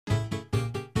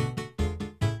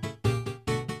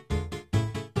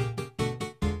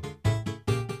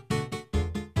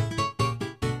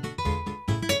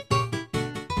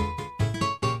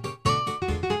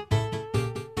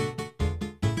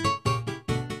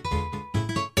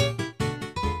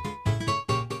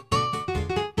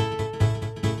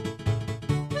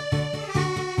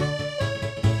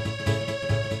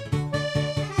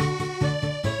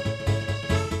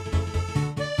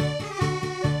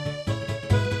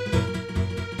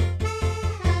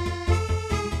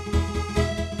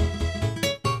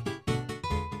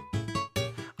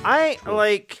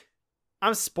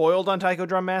I'm spoiled on Taiko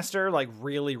Drum Master, like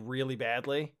really, really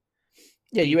badly.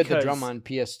 Yeah, you had the drum on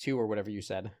PS2 or whatever you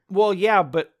said. Well, yeah,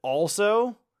 but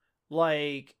also,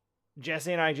 like,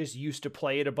 Jesse and I just used to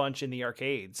play it a bunch in the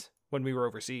arcades when we were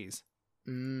overseas.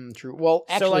 True. Well,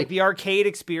 actually, so like the arcade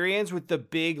experience with the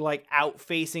big like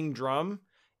out-facing drum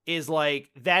is like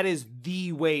that is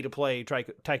the way to play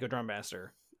Taiko Drum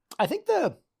Master. I think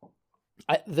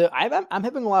I'm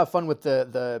having a lot of fun with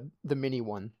the mini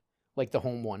one, like the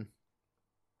home one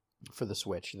for the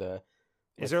Switch.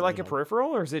 Is there like a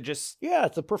peripheral, or is it just? Yeah,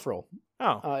 it's a peripheral.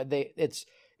 Oh, it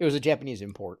was a Japanese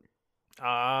import.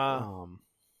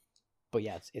 But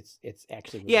yeah, it's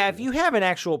actually really yeah. cool. If you have an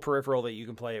actual peripheral that you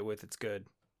can play it with, it's good.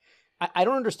 I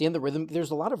don't understand the rhythm.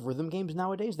 There's a lot of rhythm games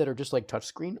nowadays that are just like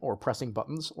touchscreen or pressing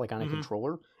buttons like on a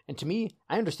controller. And to me,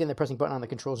 I understand that pressing button on the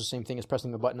controller is the same thing as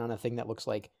pressing a button on a thing that looks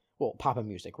like, well, pop-up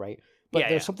music, right? But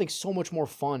there's something so much more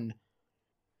fun.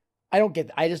 I don't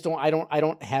get. I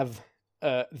don't have.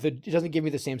 It doesn't give me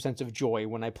the same sense of joy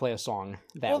when I play a song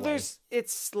that way.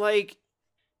 It's like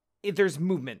there's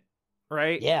movement,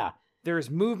 right? Yeah,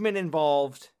 there's movement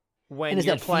involved when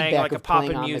you're playing like a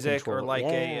pop-in music or like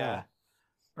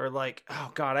or like,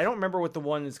 oh god, I don't remember what the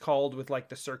one is called with like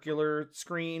the circular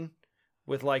screen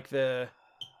with like the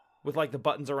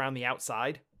buttons around the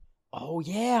outside. Oh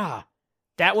yeah,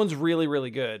 that one's really,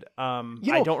 really good.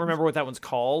 I don't remember what that one's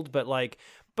called, but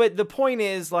the point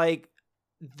is like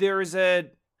there's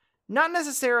not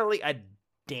necessarily a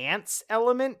dance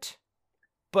element,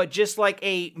 but just like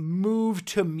a move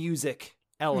to music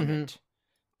element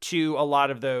to a lot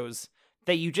of those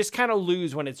that you just kind of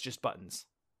lose when it's just buttons.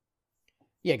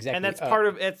 Yeah, exactly. And that's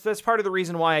part of the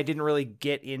reason why I didn't really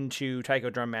get into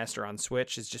Taiko Drum Master on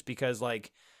Switch is just because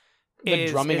like the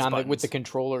drumming on with the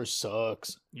controllers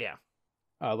sucks. Yeah.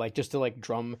 Like just to like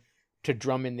drum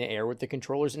in the air with the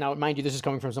controllers. Now, mind you, this is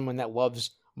coming from someone that loves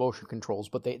motion controls,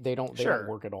 but they don't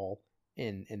work at all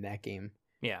in that game.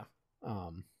 Yeah.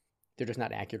 They're just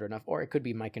not accurate enough, or it could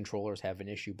be my controllers have an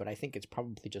issue, but I think it's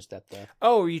probably just that the.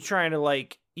 Oh, you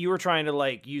were trying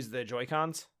to use the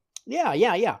Joy-Cons?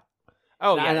 Yeah.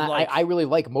 Oh, and I really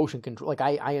like motion control. Like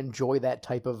I enjoy that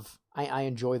type of. I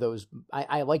enjoy those.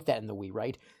 I like that in the Wii,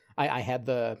 right? I had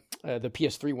the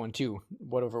PS3 one too,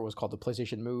 whatever it was called, the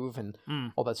PlayStation Move and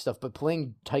all that stuff. But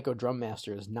playing Taiko Drum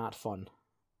Master is not fun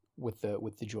with the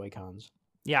Joy-Cons.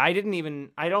 Yeah, I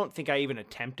don't think I even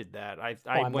attempted that. I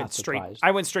went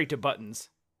straight to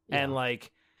buttons. Yeah. And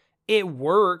like it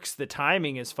works, the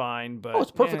timing is fine, but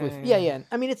it's perfectly yeah.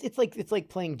 I mean it's like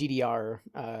playing DDR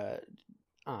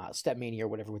Stepmania or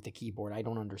whatever with the keyboard. I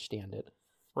don't understand it.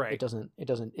 Right. It does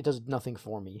nothing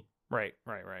for me. Right.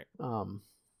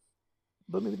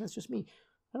 But maybe that's just me.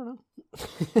 I don't know.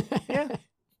 Yeah.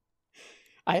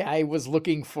 I was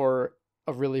looking for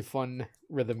a really fun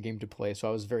rhythm game to play, so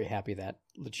I was very happy that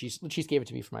Lachice gave it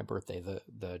to me for my birthday,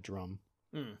 the drum.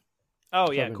 Oh,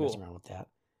 so yeah, cool. Messing around with that.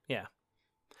 Yeah.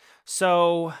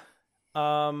 So,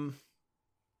 are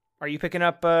you picking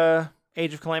up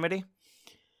Age of Calamity?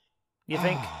 You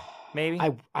think? Maybe?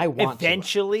 I want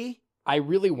eventually? To. I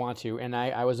really want to, and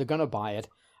I was gonna buy it.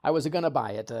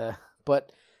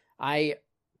 But I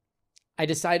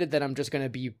decided that I'm just gonna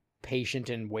be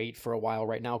patient and wait for a while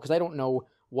right now because I don't know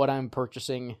what I'm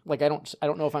purchasing. Like I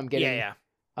don't know if I'm getting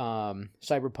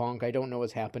Cyberpunk. I don't know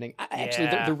what's happening. Actually,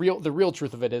 the real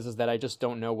truth of it is that I just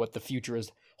don't know what the future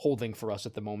is holding for us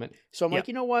at the moment. So I'm like,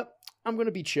 you know what? I'm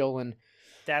gonna be chill, and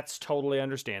that's totally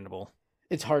understandable.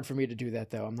 It's hard for me to do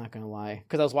that though. I'm not gonna lie,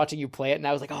 because I was watching you play it, and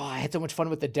I was like, oh, I had so much fun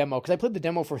with the demo because I played the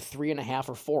demo for 3.5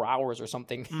 or 4 hours or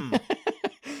something.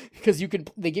 Because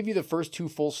they give you the first 2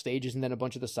 full stages and then a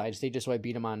bunch of the side stages, so I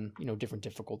beat them on different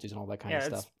difficulties and all that kind of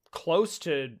stuff. It's close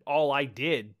to all I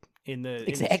did in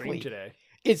the stream today.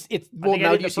 It's well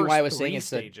now do you see why I was saying it's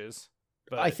stages?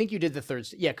 But I think you did the third.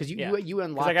 Yeah, because you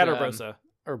unlocked. I got Urbosa.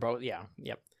 Urbo, yeah,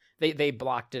 yep. They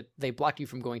blocked it. They blocked you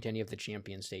from going to any of the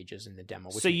champion stages in the demo.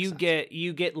 So you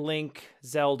get Link,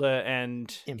 Zelda, and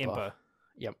Impa.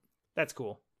 Yep, that's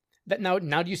cool. Now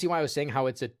do you see why I was saying how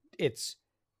it's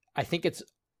I think it's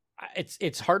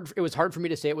hard. It was hard for me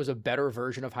to say it was a better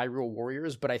version of Hyrule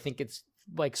Warriors, but I think it's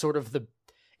like sort of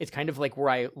it's kind of like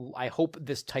where I hope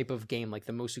this type of game, like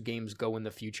the Mosu games, go in the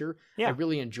future. Yeah. I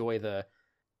really enjoy how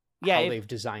they've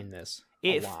designed this.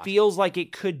 It feels like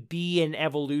it could be an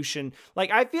evolution.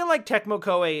 Like I feel like Tecmo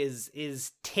Koei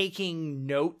is taking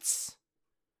notes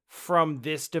from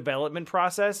this development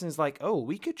process and is like, oh,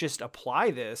 we could just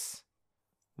apply this.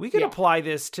 We could apply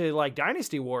this to like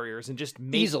Dynasty Warriors and just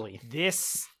make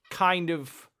this kind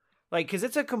of like, because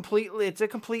it's a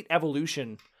complete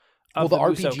evolution Well, of the Musou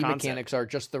RPG concept. mechanics are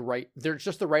just the right. They're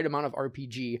just the right amount of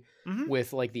RPG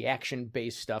with like the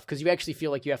action-based stuff, because you actually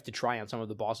feel like you have to try on some of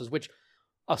the bosses, which,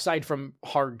 aside from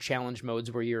hard challenge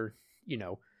modes where you're,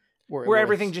 where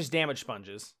everything just damage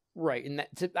sponges. Right, and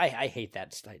I hate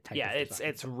that type. Yeah, of design.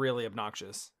 it's really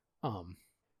obnoxious.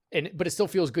 But it still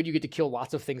feels good. You get to kill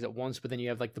lots of things at once, but then you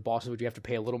have like the bosses which you have to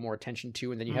pay a little more attention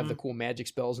to, and then you have the cool magic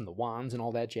spells and the wands and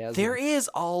all that jazz. There is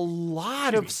a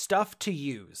lot of stuff to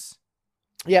use.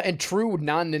 Yeah, in true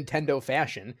non-Nintendo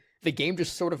fashion, the game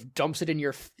just sort of dumps it in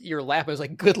your lap as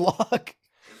like, good luck.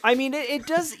 I mean, it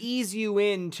does ease you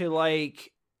into like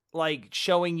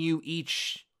showing you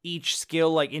each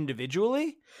skill like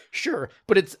individually. Sure,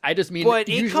 but I just mean, but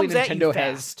usually it comes Nintendo at you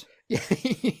has. fast. Yeah,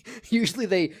 usually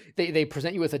they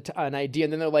present you with an idea,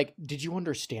 and then they're like, "Did you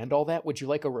understand all that? Would you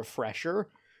like a refresher?"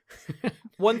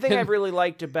 One thing I've really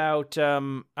liked about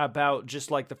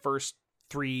just like the first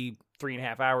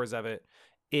 3.5 hours of it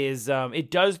is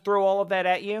it does throw all of that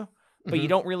at you, but you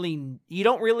don't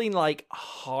really like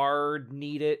hard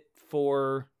need it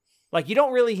for, like, you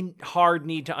don't really hard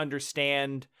need to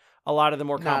understand a lot of the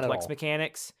more complex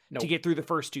mechanics to get through the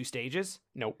first 2 stages.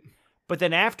 Nope. But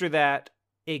then after that,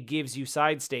 it gives you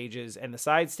side stages, and the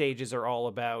side stages are all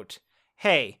about,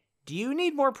 hey, do you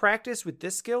need more practice with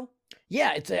this skill?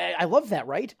 Yeah, I love that,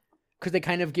 right? Because they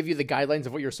kind of give you the guidelines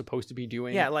of what you're supposed to be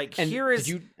doing. Yeah, like, and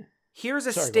here's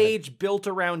a stage built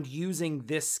around using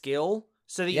this skill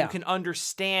so that you can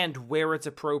understand where it's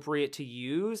appropriate to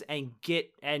use and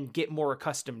get more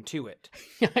accustomed to it.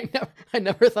 Yeah, I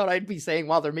never thought I'd be saying,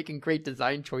 wow, they're making great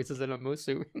design choices in a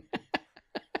Musou.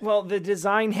 Well, the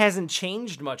design hasn't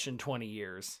changed much in 20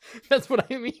 years. That's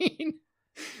what I mean.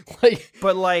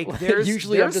 There's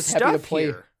usually I'm just happy to play.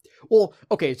 Here. Well,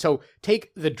 okay, so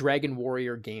take the Dragon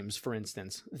Warrior games, for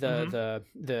instance. The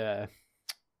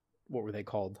what were they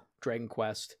called? Dragon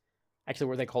Quest. Actually,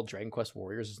 were they called Dragon Quest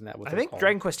Warriors? Isn't that what I think?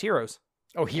 Dragon Quest Heroes.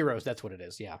 Oh, Heroes, that's what it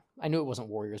is, yeah. I knew it wasn't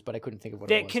Warriors, but I couldn't think of what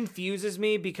that it was. That confuses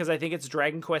me because I think it's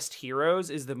Dragon Quest Heroes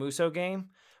is the Musou game,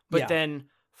 but then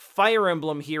Fire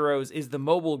Emblem Heroes is the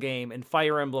mobile game, and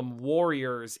Fire Emblem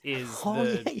Warriors is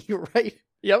yeah, you're right.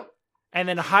 Yep. And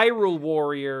then Hyrule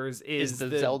Warriors is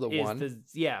the Zelda one.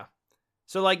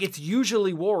 So, like, it's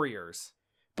usually Warriors.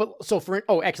 But, so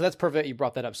actually, that's perfect that you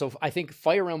brought that up. So, I think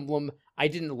Fire Emblem, I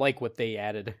didn't like what they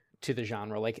added to the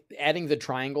genre. Like, adding the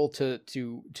triangle to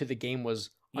the game was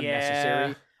unnecessary.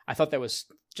 Yeah. I thought that was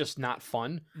just not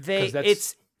fun.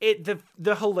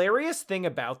 The hilarious thing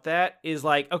about that is,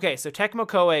 like, okay, so Tecmo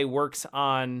Koei works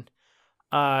on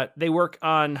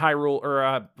Hyrule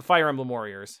or Fire Emblem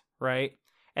Warriors, right?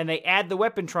 And they add the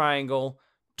weapon triangle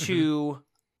to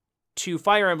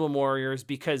Fire Emblem Warriors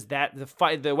because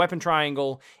the weapon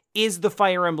triangle is the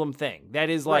Fire Emblem thing. That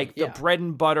is like the bread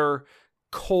and butter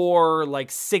core, like,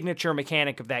 signature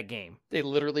mechanic of that game. They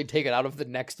literally take it out of the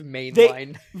next main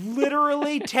line.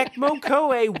 Literally, Tecmo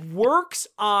Koei works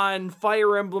on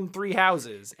Fire Emblem Three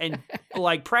Houses and,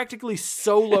 like, practically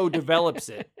solo develops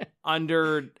it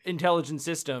under Intelligent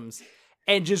Systems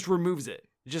and just removes it.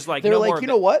 Just like, they're like, you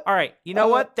know what? All right, you know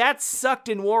what? That sucked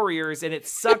in Warriors, and it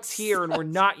sucks here, and we're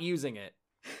not using it.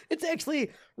 It's actually,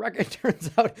 it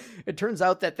turns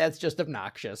out that that's just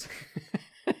obnoxious.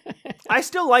 I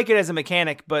still like it as a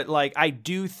mechanic, but, like, I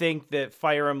do think that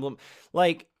Fire Emblem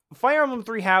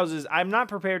Three Houses, I'm not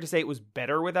prepared to say it was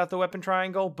better without the weapon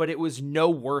triangle, but it was no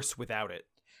worse without it.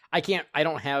 I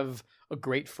don't have a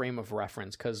great frame of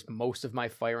reference because most of my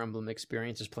Fire Emblem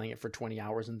experience is playing it for 20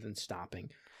 hours and then stopping.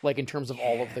 Like, in terms of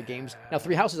all of the games. Now,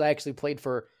 Three Houses I actually played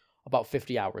for about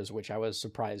 50 hours, which I was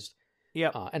surprised. Yeah.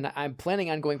 And I'm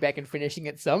planning on going back and finishing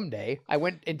it someday. I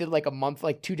went and did like a month,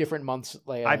 like 2 different months.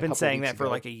 Like, I've been saying that for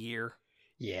like a year.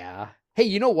 Yeah. Hey,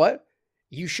 you know what?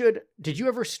 You should. Did you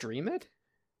ever stream it?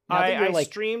 I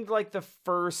streamed like the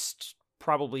first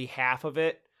probably half of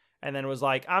it, and then was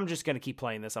like, I'm just going to keep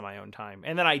playing this on my own time.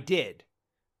 And then I did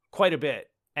quite a bit.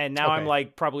 And now I'm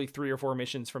like probably 3 or 4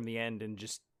 missions from the end and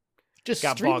just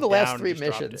stream the last 3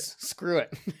 missions. Screw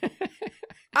it.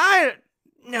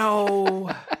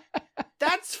 No.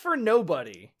 That's for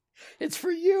nobody. It's for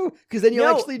you, because then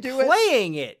you'll actually do it.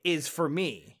 Playing it is for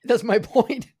me. That's my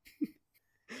point.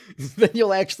 Then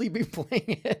you'll actually be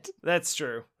playing it. That's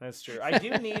true. I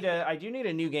do need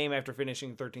a new game after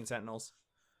finishing 13 Sentinels.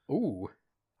 Ooh.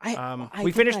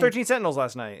 We finished 13 Sentinels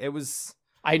last night. It was...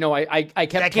 I know. I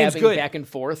kept tabbing back and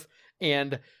forth,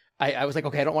 and I was like,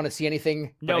 okay, I don't want to see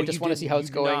anything. But I just want to see how it's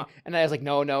going. Not. And I was like,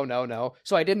 no.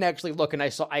 So I didn't actually look, and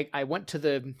I went to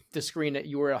the screen that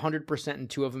you were 100% in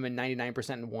 2 of them and 99%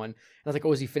 in 1. And I was like,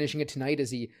 oh, is he finishing it tonight?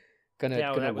 Is he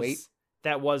gonna wait?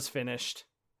 That was finished.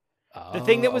 The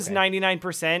thing that was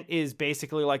 99% is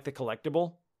basically like the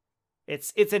collectible.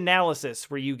 It's analysis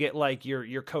where you get like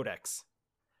your codex.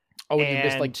 Oh, and you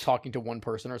missed like talking to one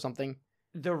person or something?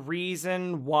 The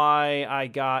reason why I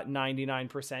got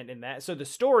 99% in that, so the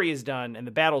story is done and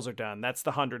the battles are done. That's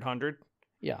the 100.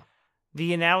 Yeah.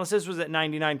 The analysis was at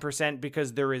 99%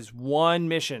 because there is one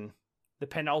mission, the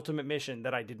penultimate mission,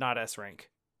 that I did not S rank.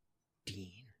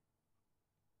 Dean.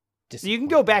 You can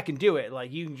go back and do it.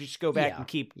 Like, you can just go back and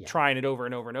keep trying it over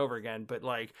and over and over again. But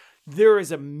like, there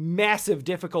is a massive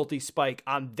difficulty spike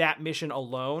on that mission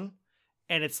alone.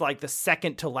 And it's like the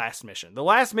second to last mission. The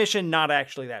last mission, not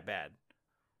actually that bad.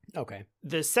 Okay.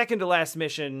 The second to last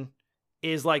mission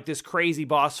is like this crazy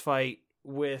boss fight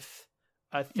with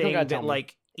a thing that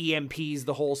like EMPs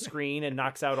the whole screen and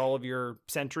knocks out all of your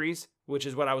sentries, which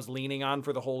is what I was leaning on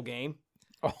for the whole game.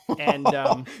 And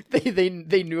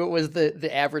they knew it was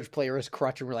the average player's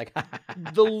crutch and were like,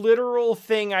 the literal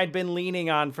thing I'd been leaning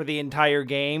on for the entire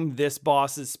game, this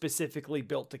boss is specifically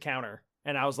built to counter.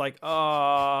 And I was like,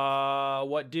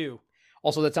 what do?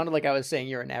 Also, that sounded like I was saying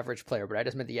you're an average player, but I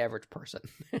just meant the average person.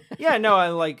 Yeah,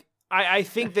 no, I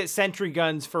think that sentry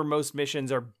guns for most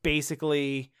missions are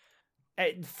basically,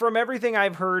 from everything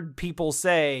I've heard people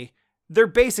say, they're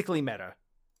basically meta.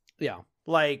 Yeah.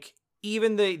 Like,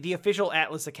 even the official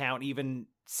Atlas account even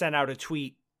sent out a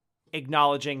tweet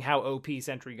acknowledging how OP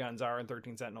sentry guns are in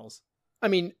 13 Sentinels. I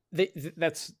mean,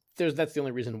 that's the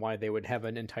only reason why they would have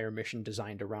an entire mission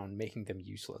designed around making them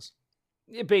useless.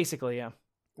 Basically, yeah.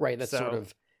 Right. That's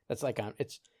like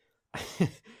it's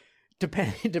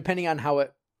depending on how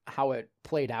it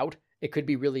played out. It could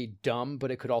be really dumb,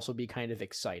 but it could also be kind of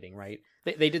exciting, right?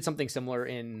 They did something similar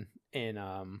in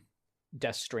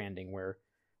Death Stranding, where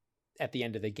at the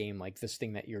end of the game, like, this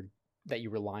thing that you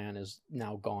rely on is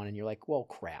now gone, and you're like, well,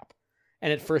 crap.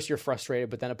 And at first you're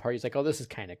frustrated, but then a party's like, oh, this is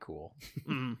kind of cool.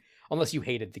 Mm-hmm. Unless you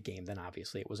hated the game, then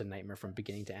obviously it was a nightmare from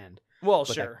beginning to end. Well,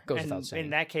 but sure. Goes without saying. In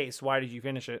that case, why did you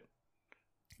finish it?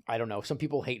 I don't know. Some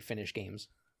people hate finished games.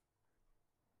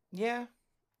 Yeah,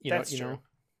 that's true.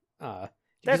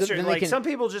 That's true. Like, some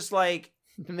people just like,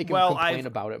 then they can complain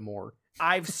about it more.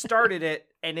 I've started it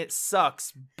and it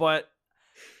sucks, but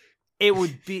it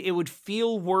would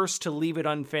feel worse to leave it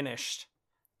unfinished.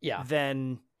 Yeah.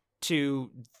 Than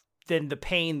the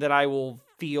pain that I will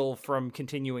feel from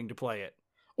continuing to play it.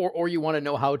 Or you want to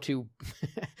know how to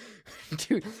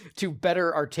to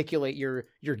better articulate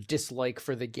your dislike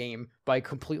for the game by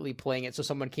completely playing it so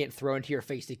someone can't throw into your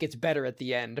face it gets better at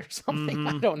the end or something.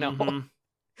 Mm-hmm, I don't know.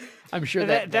 Mm-hmm. I'm sure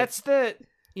that's the,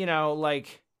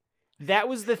 like, that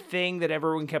was the thing that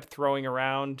everyone kept throwing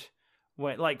around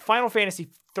when, like, Final Fantasy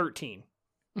 13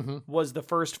 mm-hmm. was the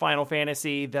first Final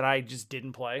Fantasy that I just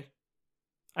didn't play.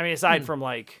 I mean, aside from,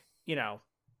 like,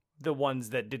 the ones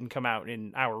that didn't come out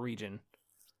in our region.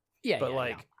 Yeah, but yeah,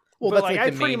 like, yeah. Well, but that's like,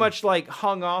 like I pretty much like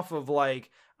hung off of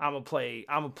like, I'm gonna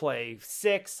play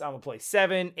 6, I'm gonna play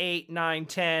 7, 8, 9,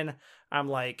 10.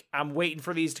 I'm waiting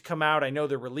for these to come out. I know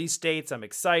their release dates. I'm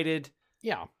excited.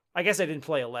 Yeah. I guess I didn't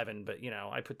play 11, but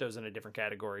I put those in a different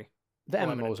category. The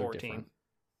MMOs are different.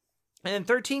 And then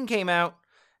 13 came out,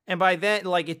 and by then,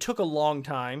 like, it took a long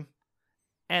time.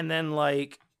 And then,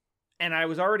 like, and I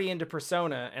was already into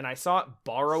Persona, and I saw it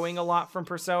borrowing a lot from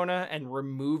Persona and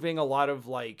removing a lot of,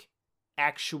 like,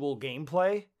 actual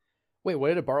gameplay. Wait, what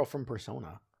did it borrow from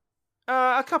Persona?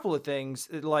 A couple of things,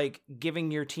 like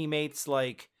giving your teammates,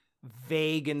 like,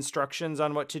 vague instructions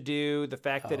on what to do. The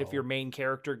fact that if your main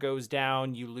character goes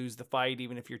down, you lose the fight,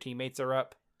 even if your teammates are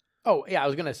up. Oh, yeah, I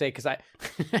was going to say, because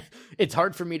it's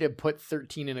hard for me to put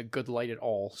 13 in a good light at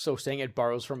all. So saying it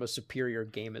borrows from a superior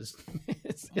game is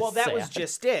well, that sad. Was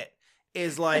just it.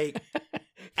 Is like,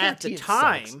 at the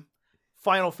time, sucks.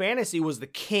 Final Fantasy was the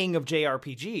king of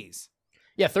JRPGs.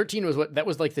 Yeah, 13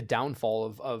 was like the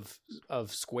downfall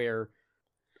of Square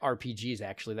RPGs,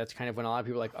 actually. That's kind of when a lot of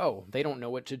people are like, oh, they don't know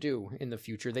what to do in the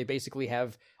future. They basically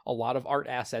have a lot of art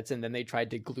assets, and then they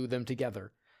tried to glue them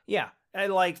together. Yeah,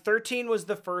 and like 13 was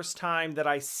the first time that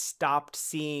I stopped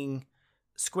seeing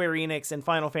Square Enix and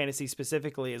Final Fantasy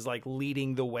specifically as like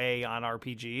leading the way on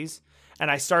RPGs. And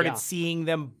I started seeing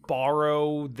them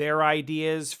borrow their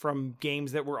ideas from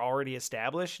games that were already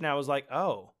established. And I was like,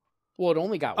 oh. Well, it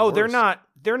only got worse.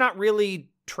 They're not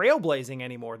really trailblazing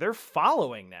anymore. They're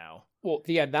following now. Well,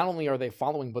 yeah, not only are they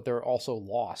following, but they're also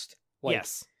lost. Like,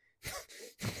 yes.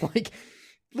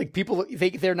 like people,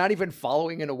 they're not even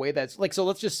following in a way that's like, so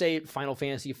let's just say Final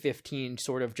Fantasy 15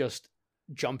 sort of just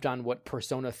jumped on what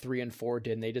Persona 3 and 4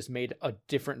 did, and they just made a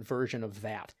different version of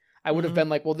that. I would have been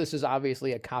like, well, this is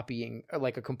obviously a copying,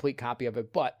 like a complete copy of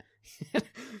it, but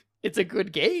it's a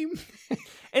good game.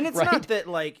 And it's right? not that,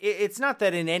 like, it's not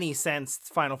that in any sense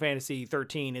Final Fantasy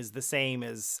 13 is the same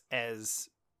as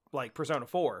like Persona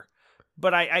 4.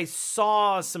 but I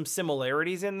saw some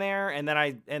similarities in there, and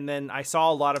then I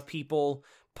saw a lot of people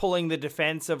pulling the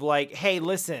defense of like, hey,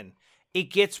 listen,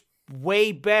 it gets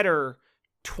way better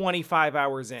 25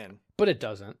 hours in. But it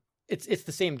doesn't. It's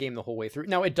the same game the whole way through.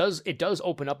 Now it does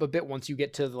open up a bit once you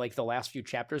get to like the last few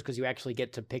chapters, because you actually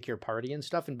get to pick your party and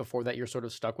stuff, and before that you're sort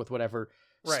of stuck with whatever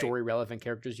story relevant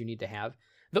characters you need to have.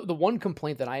 The one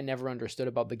complaint that I never understood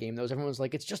about the game, though, is everyone's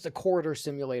like, it's just a corridor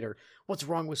simulator. What's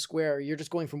wrong with Square? You're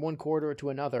just going from one corridor to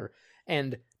another.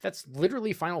 And that's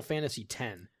literally Final Fantasy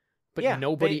X. But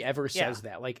nobody ever says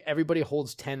that. Like, everybody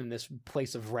holds 10 in this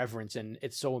place of reverence, and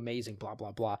it's so amazing, blah,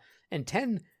 blah, blah. And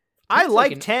 10... I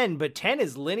like 10, but 10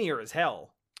 is linear as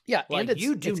hell. Yeah, like, and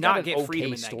you do not get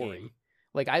freedom in that game.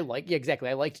 Like, exactly.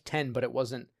 I liked 10, but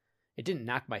it didn't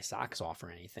knock my socks off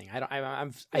or anything. I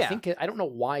think I don't know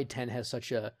why 10 has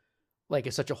such a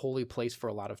holy place for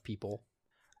a lot of people.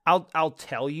 I'll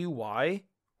tell you why.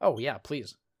 Oh yeah,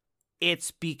 please.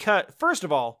 It's because, first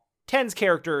of all, 10's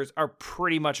characters are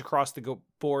pretty much across the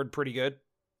board pretty good.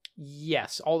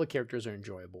 Yes, all the characters are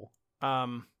enjoyable.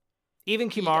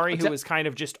 Even Kimahri, who was kind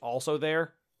of just also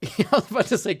there. I was about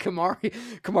to say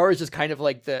Kimahri is just kind of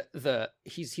like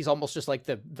he's almost just like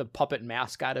the puppet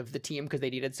mascot of the team, because they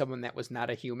needed someone that was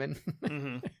not a human.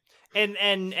 Mm-hmm.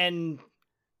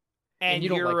 And you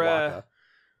don't like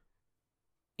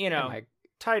Wakka.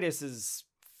 Tidus is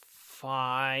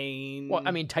fine. Well,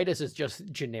 I mean, Tidus is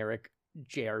just generic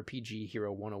JRPG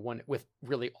Hero 101 with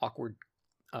really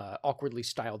awkwardly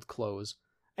styled clothes.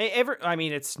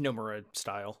 It's Nomura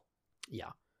style.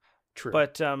 Yeah, true.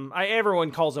 But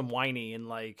everyone calls him whiny, and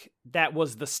like that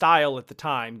was the style at the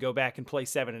time. Go back and play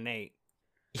 7 and 8.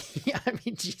 Yeah, I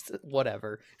mean, Jesus,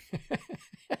 whatever.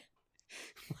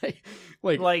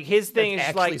 like his thing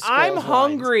is like, I'm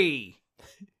hungry.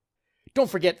 Don't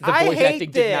forget the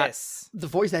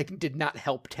voice acting did not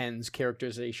help 10's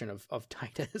characterization of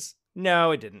Tidus.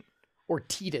 No, it didn't. Or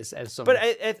Tidus, as some. But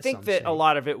I think that a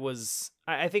lot of it was.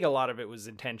 I think a lot of it was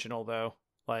intentional, though.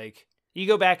 Like, you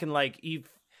go back and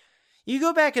you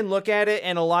go back and look at it,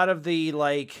 and a lot of the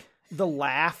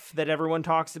laugh that everyone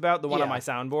talks about, the one on my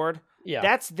soundboard,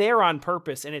 that's there on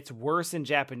purpose, and it's worse in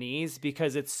Japanese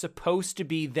because it's supposed to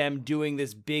be them doing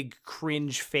this big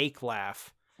cringe fake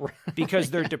laugh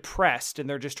because they're depressed and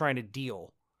they're just trying to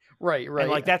deal. Right.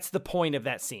 And that's the point of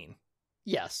that scene.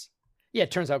 Yes. Yeah,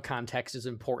 it turns out context is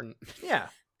important. Yeah.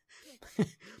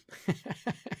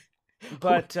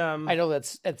 But I know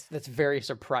that's very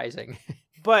surprising.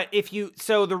 But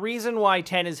the reason why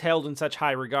 10 is held in such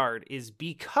high regard is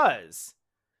because,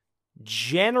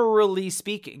 generally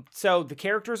speaking, so the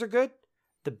characters are good,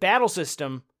 the battle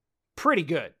system pretty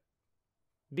good.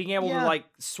 Being able to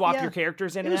swap your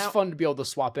characters in and out. It was fun to be able to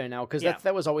swap in and out, because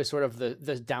that was always sort of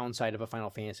the downside of a Final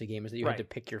Fantasy game, is that you had to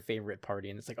pick your favorite party,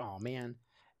 and it's like, oh man.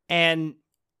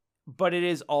 But it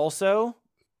is also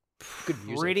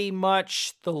pretty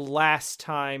much the last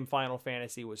time Final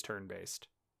Fantasy was turn-based.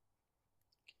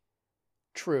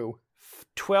 True.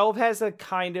 12 has a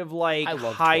kind of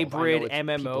hybrid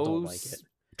MMOs. Like it.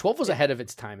 12 was ahead of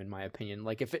its time, in my opinion.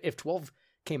 Like, if 12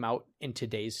 came out in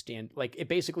today's it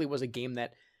basically was a game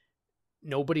that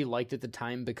nobody liked at the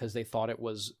time because they thought it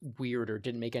was weird or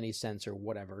didn't make any sense or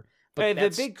whatever. But the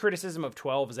big criticism of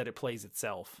 12 is that it plays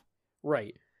itself.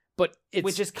 Right. But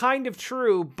which is kind of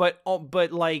true, but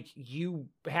you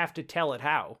have to tell it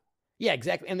how. Yeah,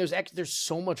 exactly. And there's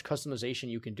so much customization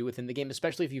you can do within the game,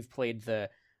 especially if you've played the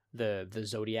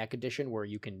Zodiac edition, where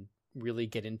you can really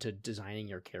get into designing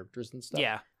your characters and stuff.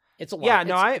 Yeah. It's a lot. Yeah,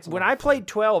 no, when I played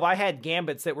 12, I had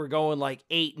gambits that were going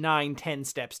 8, 9, 10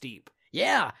 steps deep.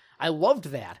 Yeah, I loved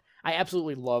that. I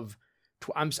absolutely love.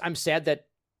 I'm sad that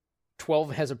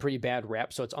 12 has a pretty bad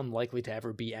rap, so it's unlikely to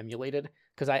ever be emulated.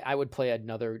 Because I would play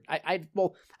another. I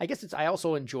guess I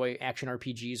also enjoy action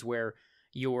RPGs where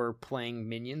you're playing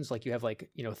minions, like you have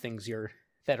things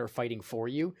that are fighting for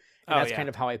you. And that's kind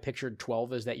of how I pictured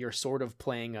 12, is that you're sort of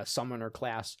playing a summoner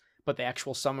class, but the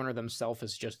actual summoner themselves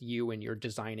is just you, and you're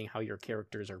designing how your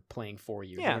characters are playing for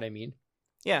you. Yeah. You know what I mean?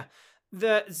 Yeah.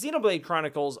 The Xenoblade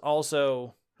Chronicles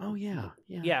also... Oh, yeah.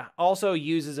 Yeah, also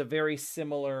uses a very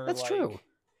similar... That's true.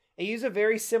 It uses a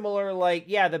very similar,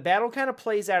 the battle kind of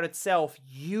plays out itself.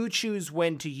 You choose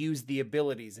when to use the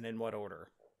abilities and in what order.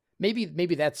 Maybe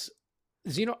that's...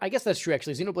 I guess that's true,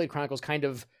 actually. Xenoblade Chronicles kind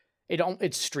of...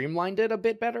 It streamlined it a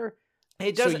bit better.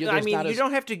 It doesn't. You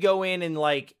don't have to go in and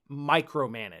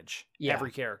micromanage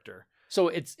every character. So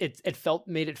it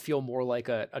made it feel more like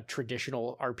a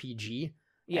traditional RPG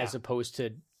as opposed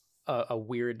to a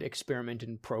weird experiment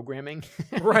in programming.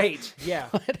 Right. Yeah.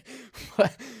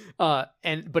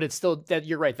 but it's still that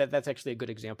you're right. That's actually a good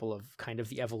example of kind of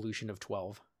the evolution of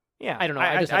 12. Yeah, I don't know.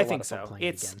 I think so.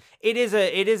 It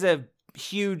is a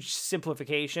huge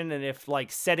simplification, and if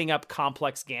like setting up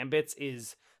complex gambits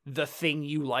is the thing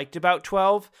you liked about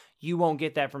 12, you won't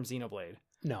get that from Xenoblade.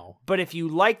 No. But if you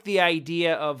like the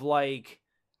idea of like,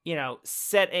 you know,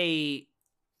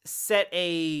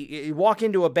 walk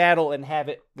into a battle and have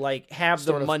it like have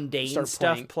the mundane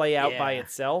stuff play out by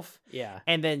itself. Yeah.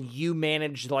 And then you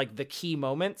manage like the key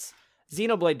moments.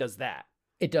 Xenoblade does that.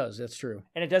 It does. That's true.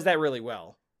 And it does that really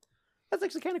well. That's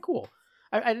actually kind of cool.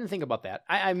 I didn't think about that.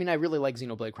 I mean, I really like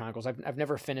Xenoblade Chronicles. I've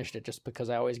never finished it just because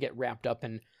I always get wrapped up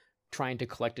in trying to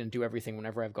collect and do everything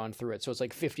whenever I've gone through it. So it's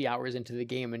like 50 hours into the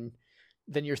game, and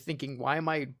then you're thinking, why am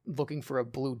I looking for a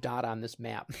blue dot on this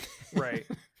map? Right.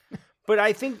 But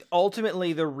I think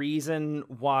ultimately the reason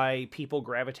why people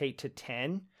gravitate to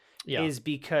 10 is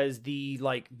because the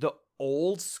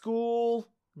old school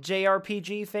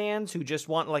JRPG fans who just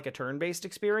want like a turn-based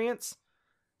experience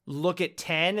look at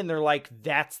 10 and they're like,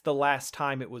 that's the last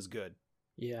time it was good.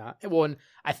 Yeah. Well, and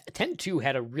 10-2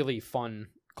 had a really fun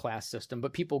class system,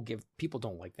 but people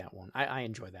don't like that one. I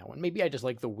enjoy that one. Maybe I just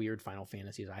like the weird Final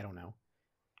Fantasies. I don't know.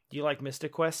 Do you like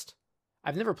Mystic Quest?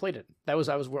 I've never played it.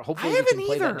 Hopefully we can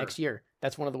play that next year.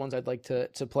 That's one of the ones I'd like to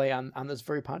play on this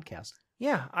very podcast.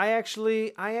 Yeah, I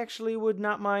actually would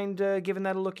not mind giving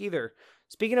that a look either.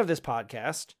 Speaking of this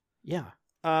podcast,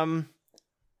 welcome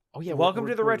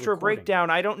to the Retro Breakdown.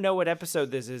 I don't know what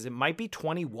episode this is. It might be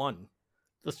 21.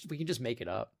 We can just make it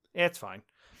up. Yeah, it's fine.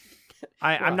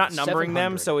 I'm not numbering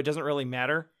them, so it doesn't really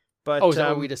matter. But is that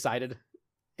what we decided?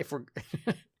 If we're,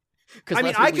 I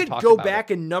mean, I could go back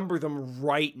and number them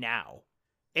right now.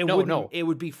 It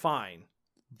would be fine.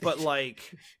 But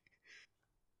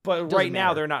right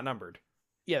now they're not numbered.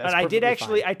 Yeah, that's and I did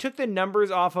actually. fine. I took the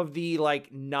numbers off of the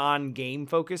like non-game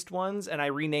focused ones, and I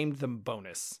renamed them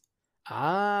bonus.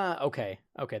 Ah, okay,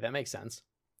 that makes sense.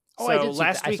 So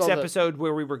last week's episode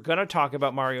where we were gonna talk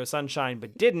about Mario Sunshine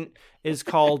but didn't is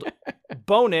called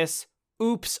Bonus.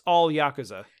 Oops, all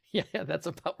Yakuza. Yeah, that's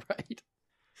about right.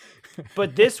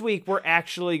 But this week we're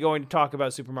actually going to talk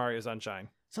about Super Mario Sunshine.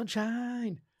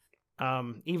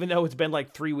 Even though it's been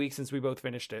like 3 weeks since we both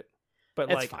finished it, but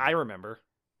it's like fine. I remember.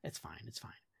 It's fine.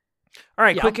 All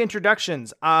right, quick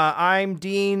introductions. I'm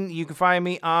Dean. You can find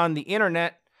me on the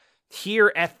internet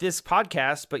here at this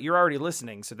podcast, but you're already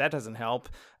listening, so that doesn't help.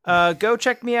 Go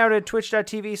check me out at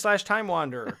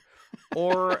twitch.tv/TimeWanderer,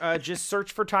 or just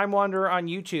search for Time Wanderer on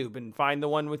YouTube and find the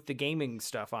one with the gaming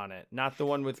stuff on it, not the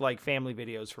one with like family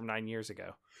videos from 9 years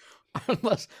ago.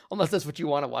 Unless that's what you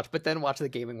want to watch, but then watch the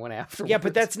gaming one afterwards. Yeah,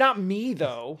 but that's not me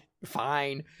though.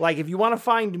 Fine. Like if you want to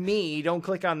find me, don't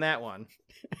click on that one.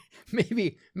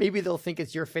 Maybe they'll think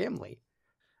it's your family.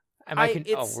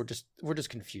 We're just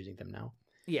confusing them now.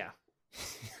 Yeah.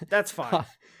 That's fine.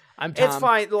 I'm Tom. It's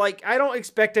fine. Like I don't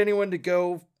expect anyone to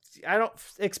go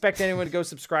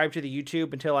subscribe to the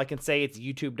YouTube until I can say it's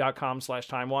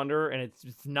youtube.com/TimeWanderer, and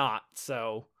it's not.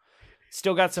 So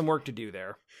still got some work to do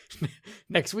there.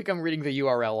 Next week I'm reading the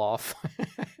URL off.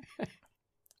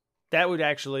 That would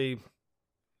actually...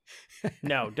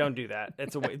 No, don't do that.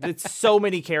 It's so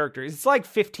many characters. It's like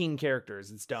 15 characters.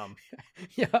 It's dumb.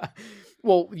 Yeah.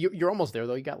 Well, you're almost there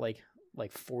though. You got like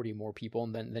 40 more people,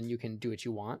 and then you can do what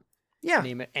you want. Yeah.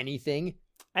 Name it anything.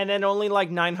 And then only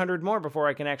like 900 more before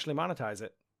I can actually monetize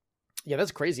it. Yeah,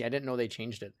 that's crazy. I didn't know they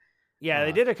changed it. Yeah,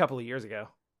 they did a couple of years ago.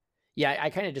 Yeah, I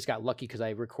kind of just got lucky because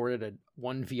I recorded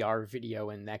one VR video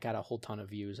and that got a whole ton of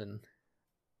views, and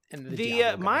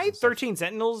my 13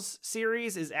 Sentinels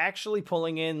series is actually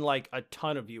pulling in like a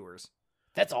ton of viewers.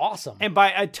 That's awesome. And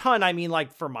by a ton, I mean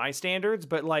like for my standards,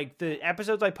 but like the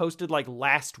episodes I posted like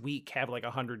last week have like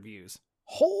 100 views.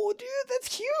 Oh, dude,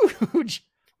 that's huge.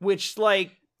 Which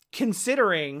like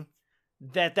considering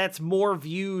that's more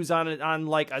views on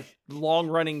like a long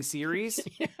running series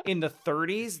in the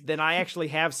 30s than I actually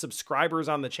have subscribers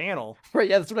on the channel. Right,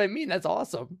 yeah, that's what I mean. That's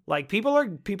awesome. Like people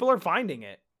are finding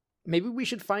it. Maybe we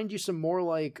should find you some more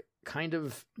like kind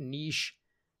of niche.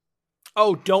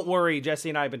 Oh, don't worry, Jesse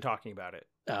and I have been talking about it.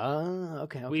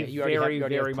 Okay. We've you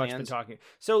very much been talking.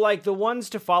 So like the ones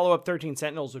to follow up 13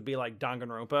 Sentinels would be like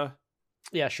Danganronpa.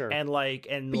 Yeah, sure. And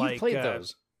you played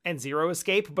those. And Zero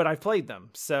Escape, but I've played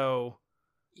them. So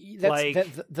those are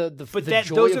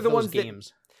the ones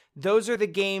games. Those are the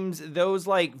games, those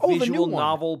like visual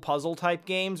novel puzzle type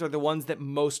games are the ones that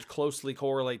most closely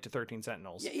correlate to 13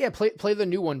 Sentinels. Yeah, play the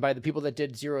new one by the people that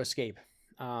did Zero Escape.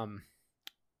 AI,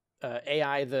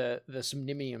 the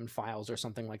Somnimium Files or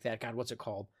something like that. God, what's it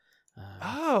called?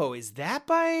 Is that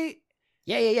by...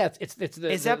 Yeah. It's the...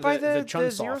 Is that by the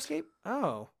Chunsoft. Zero Escape?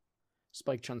 Oh.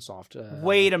 Spike Chunsoft.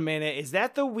 Wait a minute. Is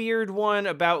that the weird one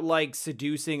about like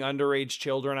seducing underage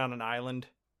children on an island?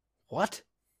 What?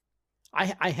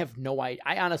 I have no idea.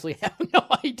 I honestly have no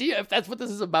idea. If that's what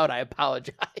this is about, I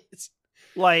apologize.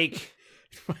 Like,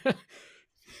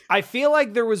 I feel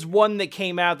like there was one that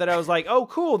came out that I was like, oh,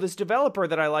 cool, this developer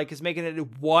that I like is making it.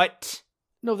 What?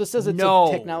 No, this says it's a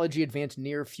technology advanced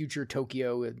near future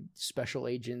Tokyo and special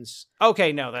agents.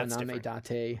 Okay, no, that's Kaname different.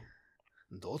 Date.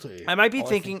 I might be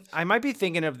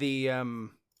thinking of the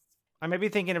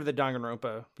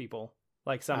Danganronpa people.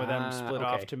 Like some of them split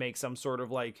off to make some sort of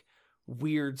like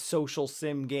weird social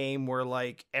sim game where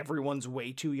like everyone's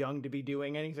way too young to be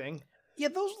doing anything. Yeah,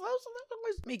 those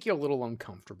always make you a little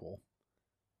uncomfortable.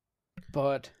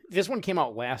 But this one came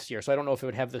out last year, so I don't know if it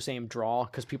would have the same draw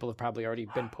because people have probably already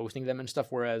been posting them and stuff,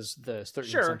 whereas the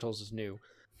 13 Sentinels is new.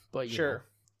 But you know,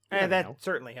 that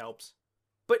certainly helps.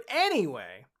 But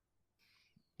anyway,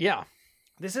 yeah,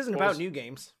 this isn't about new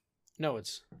games. No,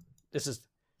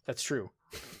 that's true.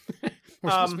 We're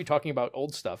supposed to be talking about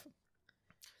old stuff.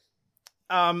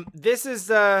 This is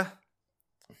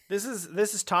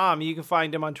Tom. You can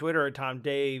find him on Twitter at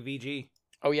TomDayVG.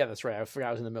 Oh yeah, that's right. I forgot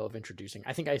I was in the middle of introducing.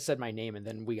 I think I said my name and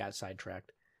then we got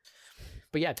sidetracked.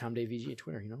 But yeah, TomDayVG at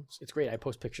Twitter. You know, it's great. I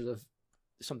post pictures of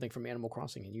something from Animal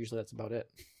Crossing, and usually that's about it.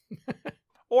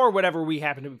 Or whatever we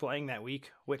happen to be playing that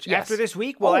week. Which after this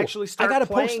week, we'll actually start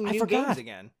playing new games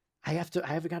again. I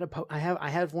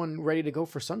have one ready to go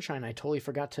for Sunshine. I totally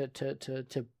forgot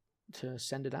to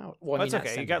send it out. Well, that's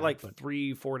okay. You got like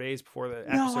 3-4 days before the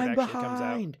episode I'm actually behind. comes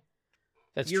out.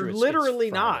 That's You're true.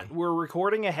 literally not. We're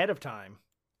recording ahead of time.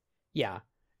 Yeah,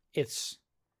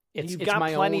 you've got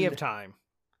plenty of time.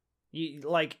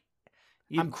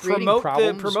 I'm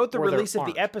promote the release of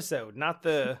the episode, not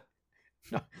the.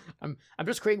 No, I'm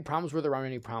just creating problems where there aren't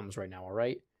any problems right now. All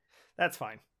right, that's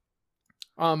fine.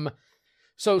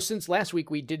 So since last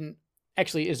week we didn't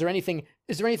actually, is there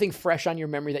anything fresh on your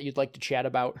memory that you'd like to chat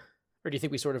about, or do you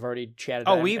think we sort of already chatted?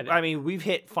 Oh, we've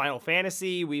hit Final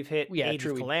Fantasy, we've hit Age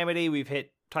of Calamity, we've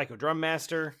hit Taiko Drum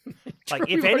Master. Like,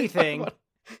 if anything,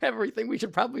 everything we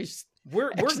should probably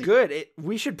we're good.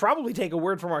 We should probably take a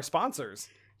word from our sponsors.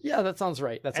 Yeah, that sounds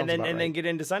right. That sounds about right. And then get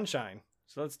into Sunshine.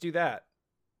 So let's do that.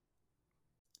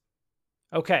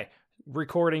 Okay,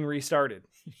 recording restarted.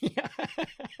 Yeah.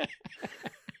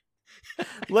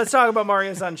 Let's talk about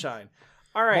Mario Sunshine.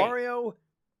 All right, Mario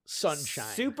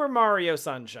Sunshine. Super Mario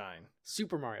Sunshine.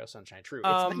 Super Mario Sunshine. True.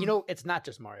 It's not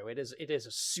just Mario. It is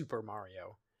a Super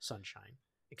Mario Sunshine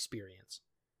experience.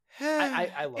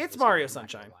 I love it's Mario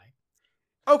Sunshine.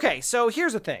 Okay, so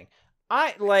here's the thing.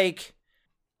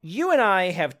 You and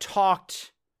I have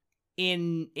talked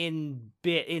in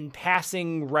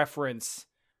passing reference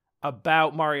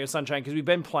about Mario Sunshine because we've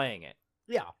been playing it.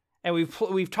 Yeah. And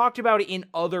we've talked about it in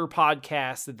other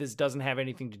podcasts that this doesn't have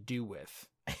anything to do with.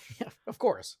 Of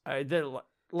course.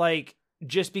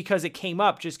 Just because it came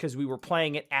up, just because we were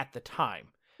playing it at the time.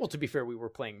 Well, to be fair, we were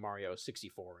playing Mario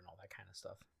 64 and all that kind of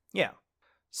stuff. Yeah.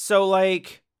 So,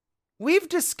 we've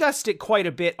discussed it quite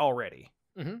a bit already.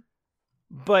 Mm-hmm.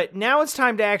 But now it's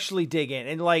time to actually dig in.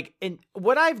 And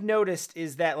what I've noticed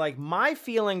is that, my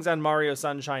feelings on Mario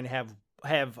Sunshine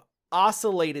have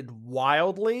oscillated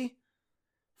wildly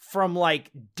from,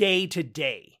 day to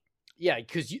day. Yeah,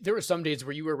 because there were some days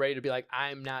where you were ready to be like,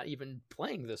 I'm not even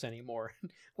playing this anymore.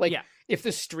 If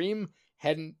the stream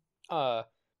hadn't,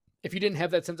 if you didn't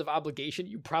have that sense of obligation,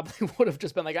 you probably would have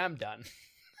just been like, I'm done.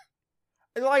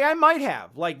 I might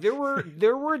have.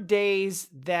 There were days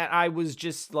that I was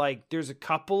just there's a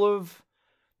couple of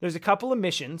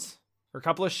missions or a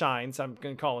couple of shines. I'm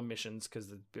gonna call them missions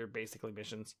because they're basically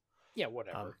missions. Yeah,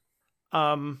 whatever.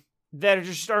 That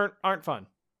just aren't fun.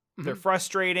 Mm-hmm. They're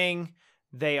frustrating.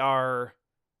 They're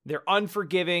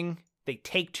unforgiving. They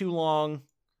take too long.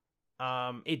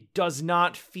 It does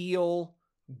not feel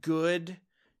good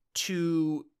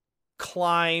to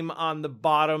climb on the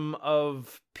bottom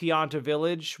of Pianta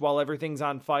Village while everything's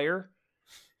on fire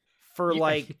for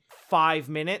 5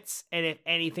 minutes, and if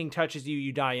anything touches you,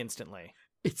 you die instantly.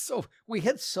 It's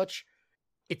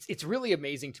really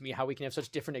amazing to me how we can have such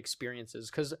different experiences,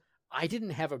 because I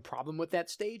didn't have a problem with that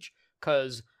stage,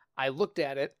 because I looked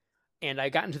at it and I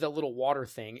got into that little water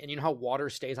thing, and you know how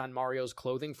water stays on Mario's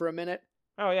clothing for a minute?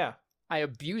 Oh yeah. I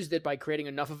abused it by creating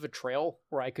enough of a trail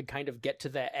where I could kind of get to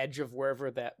the edge of wherever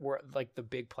the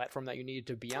big platform that you needed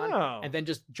to be on, and then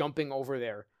just jumping over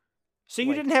there. So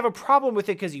you didn't have a problem with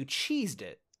it because you cheesed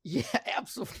it. Yeah,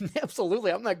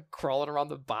 absolutely. I'm not crawling around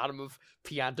the bottom of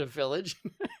Pianta Village.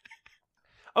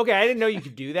 Okay, I didn't know you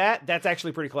could do that. That's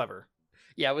actually pretty clever.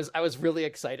 Yeah, I was really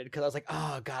excited because I was like,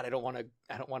 oh god, I don't want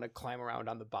to climb around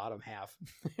on the bottom half.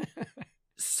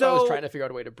 So I was trying to figure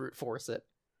out a way to brute force it.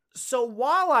 So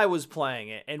while I was playing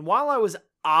it, and while I was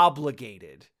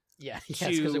obligated Yeah,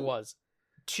 yes, because it was.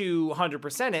 To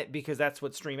 100% it because that's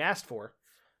what stream asked for.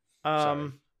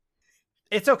 Sorry.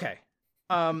 It's okay.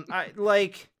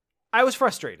 I was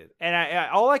frustrated, and I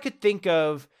all I could think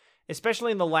of,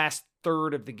 especially in the last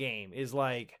third of the game, is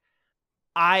like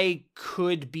I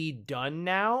could be done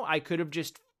now. I could have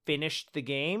just finished the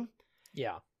game.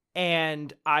 Yeah.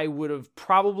 And I would have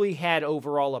probably had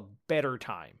overall a better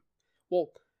time.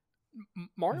 Well,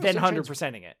 Mario than Sunshine's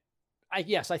 100%ing it.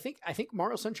 I think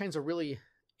Mario Sunshine's a really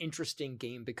interesting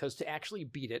game because to actually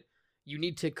beat it, you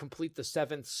need to complete the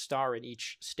 7th star in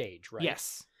each stage, right?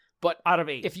 Yes. But out of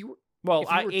 8. If you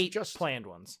were 8 just planned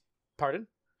ones. Pardon?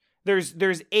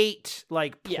 There's 8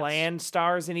 like planned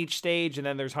stars in each stage, and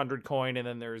then there's 100 coin, and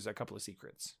then there's a couple of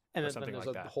secrets. And then there's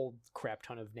a whole crap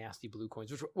ton of nasty blue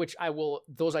coins, which I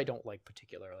don't like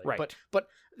particularly. Right. But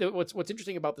what's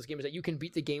interesting about this game is that you can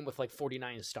beat the game with like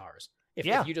 49 stars. If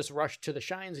you just rush to the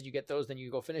shines and you get those, then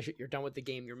you go finish it. You're done with the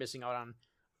game. You're missing out on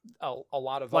a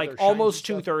lot of like other almost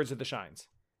 2/3 of the shines.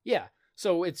 Yeah.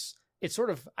 So it's sort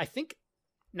of, I think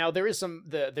now there is some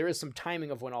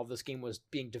timing of when all this game was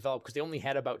being developed because they only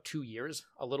had about 2 years,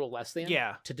 a little less than.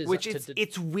 Yeah.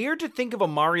 It's weird to think of a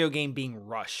Mario game being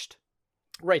rushed.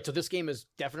 Right, so this game is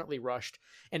definitely rushed.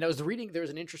 And I was reading, there's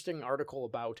an interesting article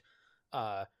about,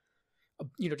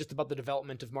 just about the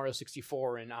development of Mario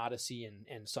 64 and Odyssey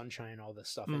and Sunshine and all this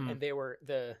stuff. And they were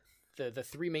the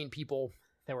 3 main people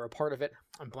that were a part of it.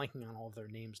 I'm blanking on all of their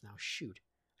names now. Shoot,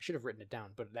 I should have written it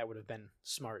down, but that would have been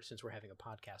smart since we're having a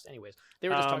podcast. Anyways, they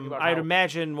were just talking about. I'd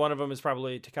imagine one of them is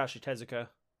probably Takashi Tezuka.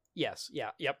 Yes.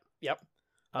 Yeah. Yep.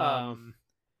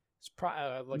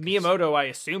 Miyamoto, I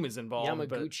assume, is involved.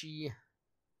 Yamaguchi.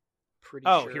 Sure.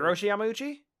 Hiroshi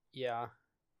Yamauchi? Yeah.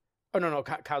 Oh no,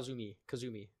 Kazumi.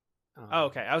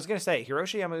 Okay. I was gonna say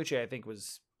Hiroshi Yamauchi. I think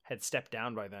had stepped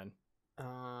down by then.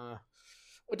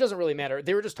 It doesn't really matter.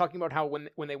 They were just talking about how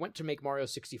when they went to make Mario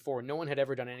 64, no one had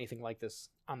ever done anything like this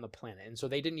on the planet, and so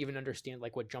they didn't even understand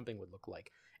like what jumping would look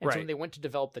like. And so when they went to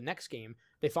develop the next game,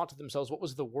 they thought to themselves, what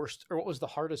was the worst or what was the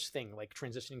hardest thing, like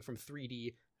transitioning from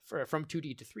 2D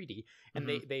to 3D, and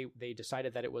they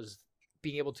decided that it was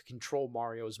being able to control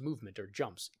Mario's movement or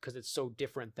jumps because it's so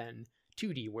different than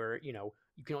 2D where, you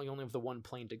can only have the one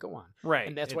plane to go on. Right.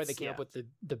 And that's why they came up with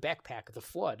the backpack, the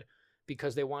Flood,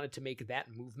 because they wanted to make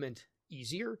that movement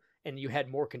easier and you had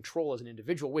more control as an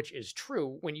individual, which is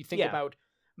true when you think about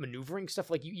maneuvering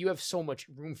stuff. Like you have so much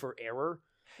room for error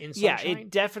in Sunshine. Yeah, it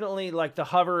definitely, like the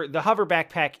hover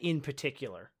backpack in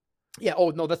particular. Yeah, oh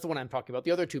no, that's the one I'm talking about.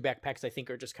 The other 2 backpacks I think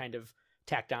are just kind of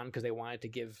tacked on because they wanted to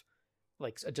give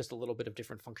like just a little bit of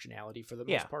different functionality for the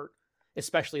most part,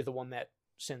 especially the one that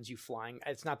sends you flying.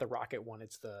 It's not the rocket one;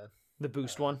 it's the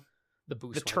boost one, the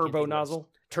boost, the turbo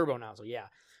nozzle. Turbo nozzle, yeah.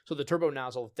 So the turbo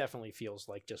nozzle definitely feels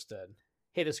like just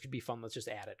hey, this could be fun. Let's just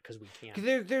add it because we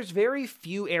can. There's very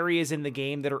few areas in the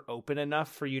game that are open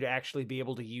enough for you to actually be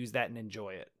able to use that and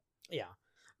enjoy it. Yeah.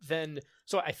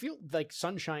 So I feel like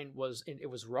Sunshine was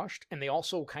rushed, and they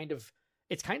also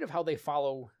it's kind of how they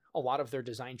follow a lot of their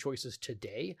design choices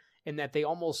today, in that they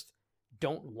almost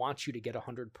don't want you to get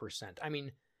 100%. I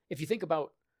mean, if you think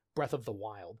about Breath of the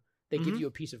Wild, they give you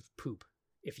a piece of poop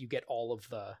if you get all of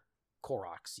the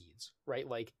Korok seeds, right?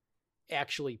 Like,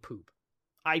 actually poop.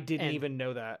 I didn't even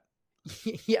know that.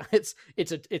 Yeah, it's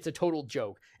a total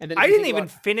joke. And then I didn't even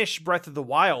finish Breath of the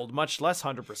Wild, much less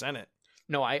 100% it.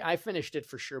 No, I finished it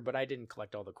for sure, but I didn't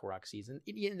collect all the Korok seeds. And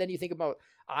then you think about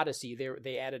Odyssey,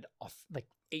 they added like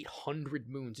 800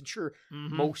 moons, and sure,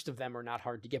 most of them are not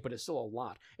hard to get, but it's still a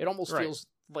lot. It almost feels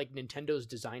like Nintendo's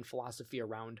design philosophy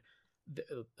around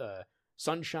the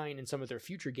Sunshine and some of their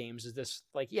future games is this,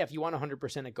 like, yeah, if you want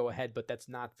 100% it, go ahead, but that's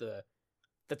not the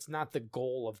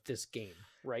goal of this game,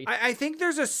 right? I think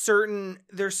there's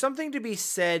something to be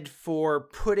said for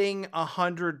putting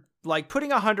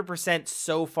 100%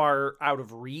 so far out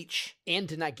of reach, and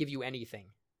to not give you anything.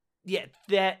 Yeah,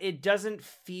 that it doesn't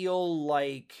feel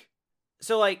like.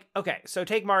 So, like, okay, so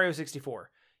take Mario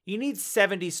 64. You need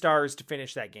 70 stars to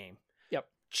finish that game. Yep.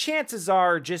 Chances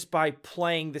are, just by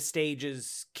playing the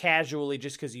stages casually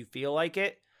just because you feel like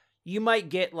it, you might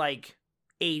get like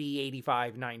 80,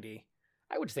 85, 90.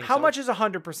 I would think How much is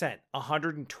 100%?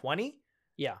 120?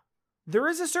 Yeah. There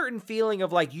is a certain feeling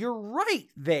of like, you're right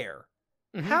there.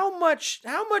 Mm-hmm. How much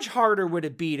harder would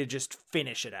it be to just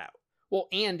finish it out? Well,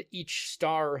 and each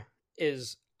star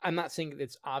is, I'm not saying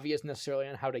it's obvious necessarily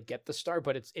on how to get the star,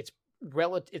 but it's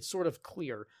sort of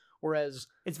clear. Whereas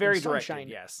it's very Sunshine,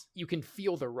 directed, yes. You can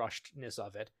feel the rushedness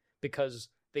of it because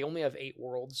they only have 8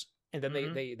 worlds, and then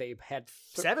they had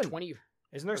 20.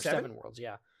 Isn't there 7 worlds?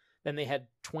 Yeah. Then they had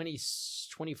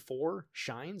 24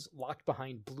 shines locked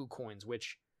behind blue coins,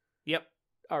 which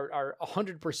are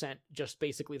 100% just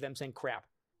basically them saying, crap,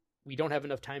 we don't have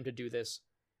enough time to do this.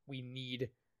 We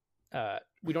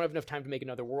don't have enough time to make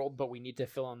another world, but we need to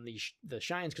fill in the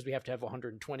shines because we have to have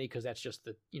 120 because that's just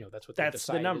that's what that's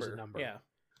the number. Yeah.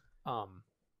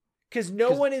 Because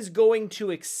no one is going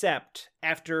to accept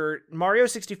after Mario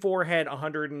 64 had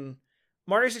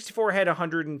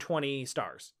 120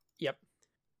 stars. Yep.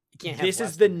 This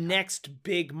is the next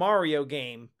big Mario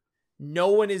game. No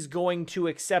one is going to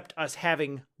accept us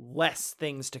having less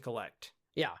things to collect.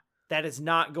 Yeah. That is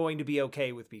not going to be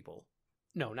okay with people.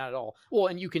 No, not at all. Well,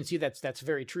 and you can see that's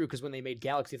very true because when they made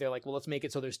Galaxy, they're like, well, let's make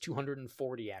it so there's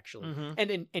 240 actually. Mm-hmm.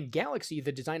 And in Galaxy,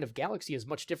 the design of Galaxy is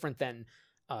much different than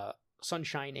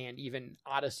Sunshine and even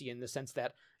Odyssey in the sense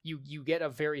that you get a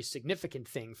very significant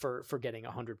thing for getting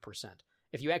 100%.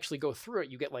 If you actually go through it,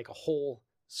 you get like a whole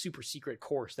super secret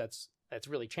course that's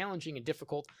really challenging and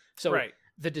difficult. So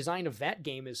the design of that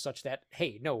game is such that,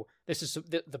 hey, no, this is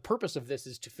the purpose of this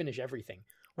is to finish everything.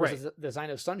 Whereas the design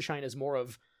of Sunshine is more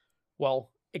of,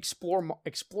 well,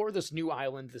 explore this new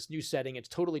island, this new setting. It's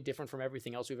totally different from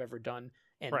everything else we've ever done.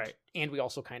 And we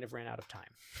also kind of ran out of time.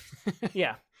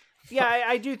 Yeah. Yeah,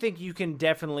 I do think you can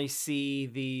definitely see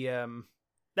the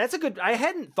that's a good. I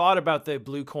hadn't thought about the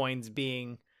blue coins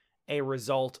being a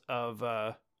result of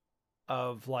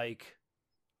like,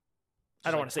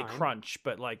 I don't want to say crunch,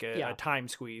 but like a time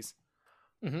squeeze.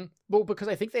 Mm-hmm. Well, because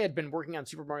I think they had been working on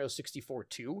Super Mario 64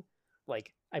 too.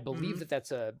 Like, I believe that's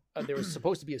there was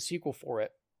supposed to be a sequel for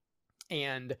it,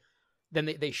 and then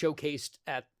they showcased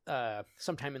at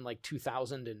sometime in like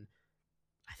 2000, and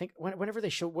I think whenever they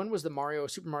showed, when was the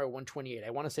Super Mario 128? I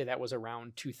want to say that was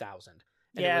around 2000.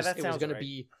 And yeah, it was going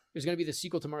to be the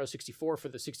sequel to Mario 64 for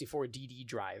the 64 DD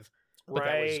drive, but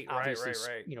that was obviously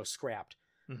scrapped.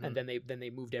 Mm-hmm. And then they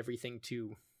moved everything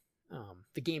to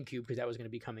the GameCube because that was going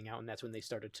to be coming out, and that's when they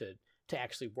started to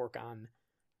actually work on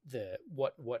the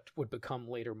what would become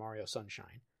later Mario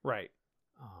Sunshine. Right.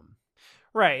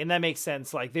 Right, and that makes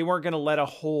sense. Like they weren't going to let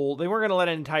an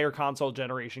entire console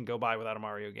generation go by without a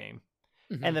Mario game.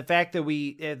 Mm-hmm. And the fact that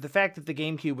the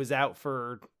GameCube was out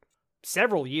for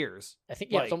several years. I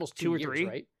think it's almost 2 years, or 3,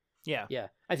 right? Yeah. Yeah.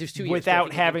 I think it's 2 years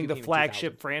without having the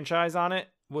flagship franchise on it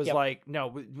was like,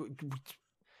 no,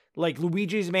 like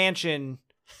Luigi's Mansion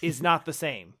is not the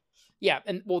same. Yeah,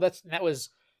 and well that's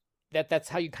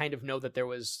how you kind of know that there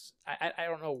was I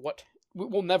don't know what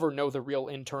we'll never know the real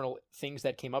internal things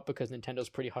that came up because Nintendo's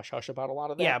pretty hush-hush about a lot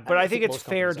of that. Yeah, but I think it's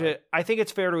fair to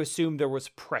assume there was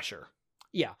pressure.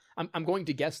 Yeah, I'm going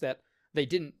to guess that they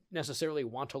didn't necessarily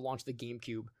want to launch the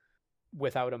GameCube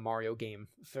without a Mario game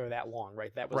for that long,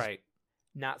 right? That was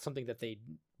not something that they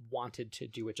wanted to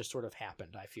do. It just sort of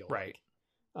happened, I feel like.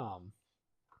 And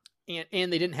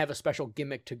they didn't have a special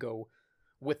gimmick to go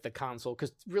with the console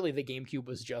because really the GameCube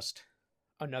was just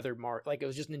another it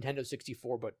was just Nintendo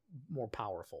 64 but more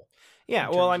powerful. Yeah,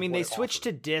 well, I mean, they switched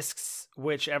to discs,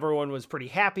 which everyone was pretty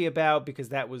happy about because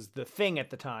that was the thing at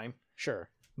the time. Sure.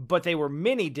 But they were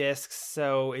mini discs,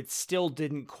 so it still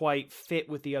didn't quite fit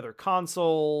with the other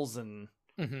consoles, and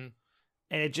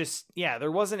it just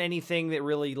there wasn't anything that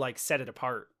really like set it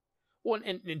apart. Well,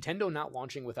 and Nintendo not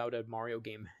launching without a Mario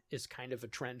game is kind of a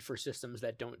trend for systems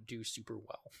that don't do super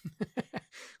well.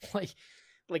 like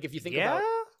if you think about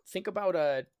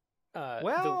the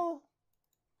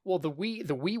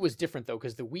Wii was different though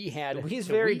because the Wii is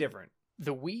very different.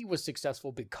 The Wii was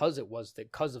successful because of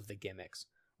the gimmicks,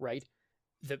 right?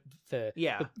 The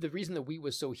reason the Wii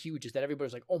was so huge is that everybody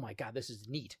was like, "Oh my god, this is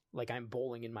neat!" Like I'm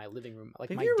bowling in my living room.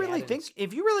 Like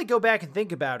if you really go back and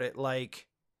think about it, like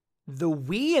the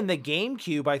Wii and the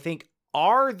GameCube, I think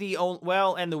are the only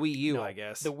and the Wii U, I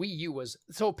guess. The Wii U was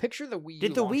picture the Wii U.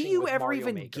 Did the Wii U ever Mario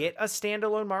even Maker. get a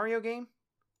standalone Mario game?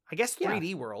 I guess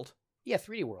 3D World. Yeah,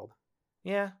 3D World.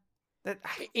 Yeah.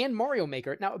 And Mario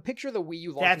Maker. Now picture the Wii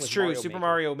U launching That's with true. Mario Super Maker.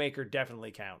 Mario Maker definitely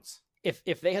counts.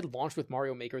 If they had launched with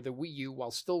Mario Maker, the Wii U,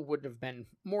 while still wouldn't have been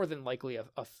more than likely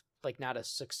not a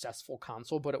successful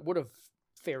console, but it would have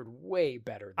fared way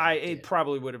better. It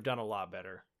probably would have done a lot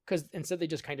better. Because instead they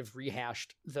just kind of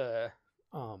rehashed the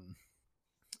what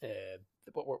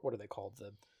are they called,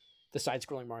 the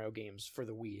side-scrolling Mario games for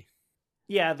the Wii.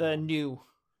 Yeah, the new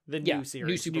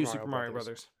series, New Super Mario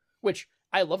Brothers. Which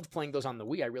I loved playing those on the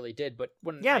Wii, I really did. But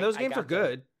when those games are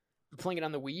good. Playing it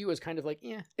on the Wii U is kind of like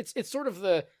it's sort of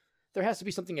there has to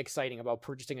be something exciting about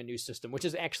purchasing a new system, which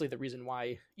is actually the reason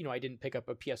why I didn't pick up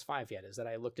a PS5 yet. Is that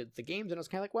I looked at the games and I was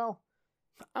kind of like, well,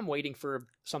 I'm waiting for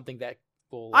something that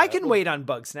will. I can wait on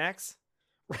Bugsnax.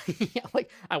 Yeah,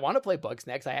 like I want to play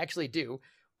Bugsnax, I actually do,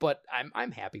 but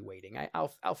I'm happy waiting.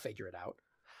 I'll figure it out.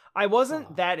 I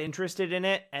wasn't that interested in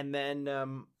it, and then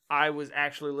I was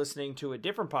actually listening to a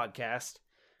different podcast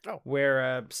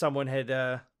where someone had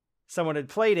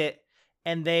played it,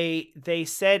 and they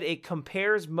said it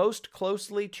compares most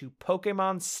closely to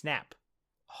Pokemon Snap.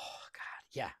 Oh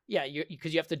god, yeah,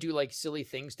 because you have to do like silly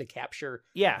things to capture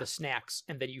the snacks,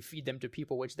 and then you feed them to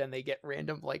people, which then they get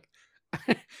random like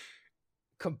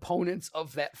components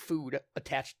of that food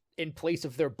attached in place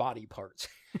of their body parts.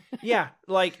 Yeah,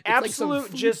 like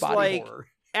absolute just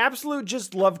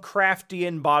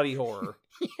Lovecraftian body horror.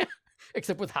 Yeah.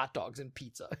 Except with hot dogs and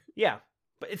pizza. Yeah.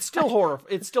 But it's still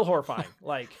It's still horrifying.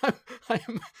 Like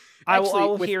I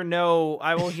will hear no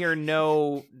arguments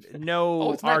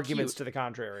to the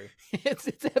contrary. It's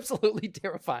absolutely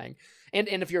terrifying. And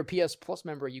if you're a PS Plus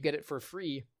member, you get it for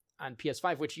free on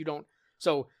PS5, which you don't.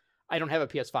 So I don't have a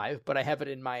PS5, but I have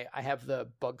it I have the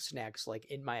Bug Snacks like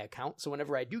in my account. So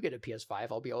whenever I do get a PS5,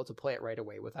 I'll be able to play it right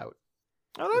away without.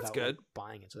 Oh, that's good. Like,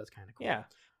 buying it, so that's kind of cool. Yeah.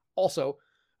 Also,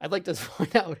 I'd like to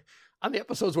point out on the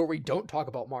episodes where we don't talk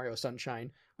about Mario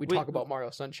Sunshine, we talk about Mario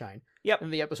Sunshine. Yep.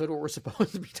 In the episode where we're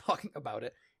supposed to be talking about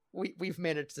it, we've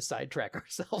managed to sidetrack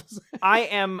ourselves. I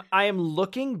am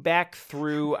looking back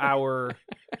through our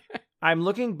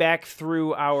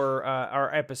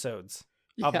our episodes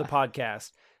of the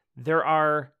podcast. There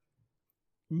are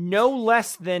no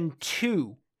less than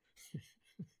 2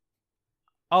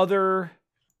 other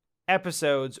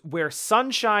episodes where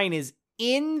Sunshine is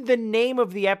in the name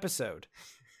of the episode.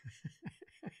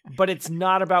 But it's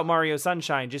not about Mario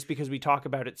Sunshine just because we talk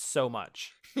about it so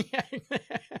much.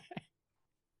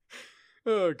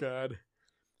 Oh, God.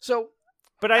 So,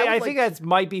 but I think that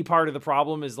might be part of the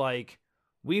problem is like,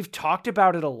 we've talked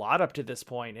about it a lot up to this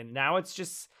point, and now it's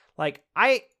just like,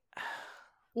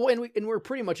 well, and we're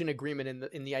pretty much in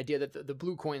agreement in the idea that the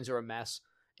blue coins are a mess.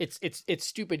 It's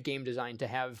stupid game design to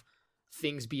have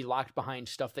things be locked behind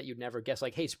stuff that you'd never guess.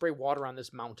 Like, hey, spray water on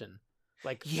this mountain.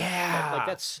 Like, yeah, like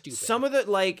that's stupid. Some of the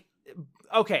like,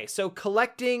 okay, so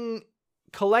collecting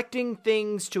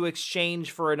things to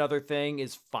exchange for another thing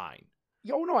is fine.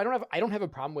 Oh no, I don't have a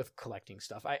problem with collecting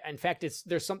stuff. In fact,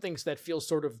 there's some things that feel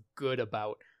sort of good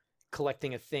about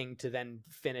collecting a thing to then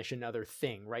finish another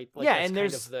thing, right? Like, yeah, that's and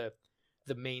there's kind of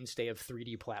the mainstay of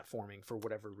 3D platforming for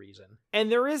whatever reason.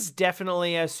 And there is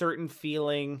definitely a certain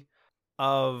feeling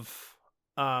of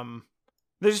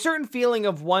there's a certain feeling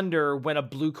of wonder when a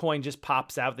blue coin just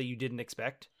pops out that you didn't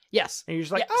expect. Yes. And you're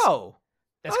just like, yes.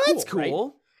 That's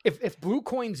cool. Right? If blue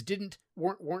coins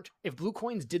if blue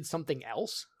coins did something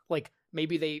else, like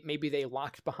maybe they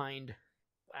locked behind,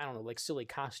 I don't know, like silly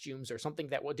costumes or something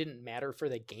that didn't matter for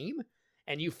the game,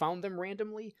 and you found them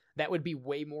randomly, that would be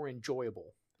way more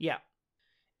enjoyable. Yeah.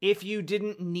 If you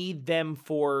didn't need them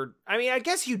I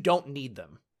guess you don't need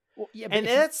them. Well, yeah, and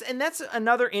that's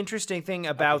another interesting thing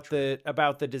about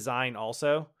the design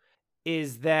also,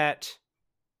 is that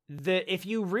if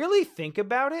you really think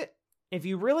about it, if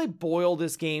you really boil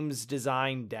this game's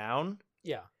design down,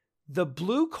 yeah, the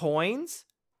blue coins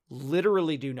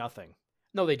literally do nothing.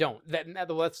 No, they don't.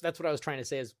 That's what I was trying to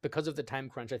say, is because of the time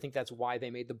crunch, I think that's why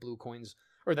they made the blue coins,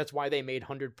 or that's why they made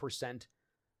 100%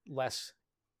 less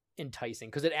enticing,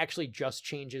 because it actually just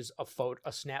changes a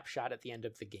snapshot at the end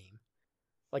of the game.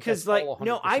 Like, because like,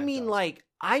 no, I mean like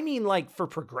for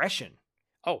progression.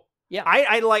 Oh, yeah.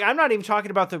 I'm not even talking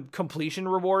about the completion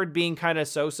reward being kind of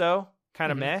so-so,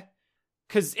 kind of meh.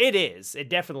 Because it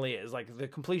definitely is. Like, the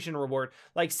completion reward,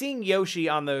 like seeing Yoshi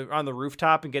on the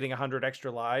rooftop and getting 100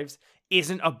 extra lives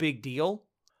isn't a big deal.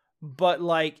 But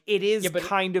like, it is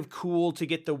kind of cool to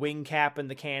get the wing cap and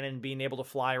the cannon, being able to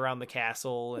fly around the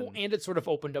castle. And it sort of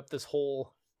opened up this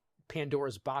whole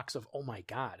Pandora's box of, oh my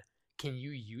God, can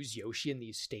you use Yoshi in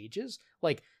these stages?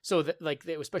 Like, so that, like,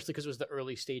 especially because it was the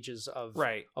early stages of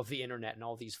the internet and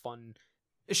all these fun.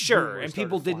 Sure, and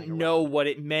people didn't know what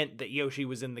it meant that Yoshi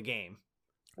was in the game.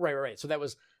 Right. So that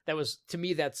was to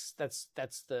me, that's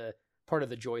the part of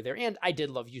the joy there. And I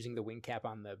did love using the wing cap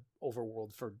on the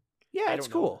overworld for it's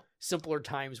cool. Simpler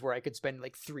times where I could spend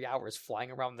like 3 hours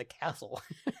flying around the castle.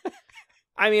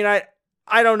 I mean,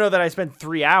 I don't know that I spent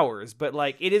 3 hours, but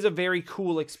like, it is a very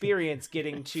cool experience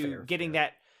getting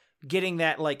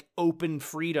that like open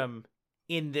freedom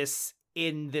in this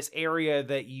area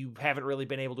that you haven't really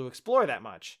been able to explore that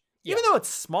much. Yeah. Even though it's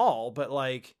small, but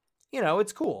like,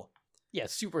 it's cool. Yeah,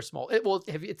 super small.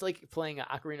 It's like playing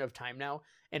Ocarina of Time now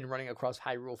and running across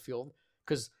Hyrule Field,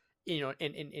 because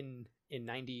in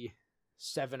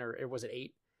 97 or was it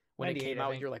 8 when it came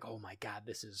out, you're like, oh my God,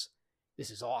 this is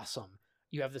awesome.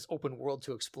 You have this open world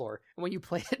to explore, and when you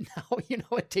play it now,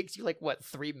 it takes you like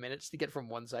 3 minutes to get from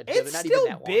one side to the other. It's not still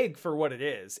even that long. Big for what it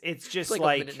is. It's just like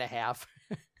a minute and a half.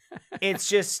 It's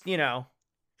just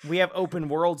we have open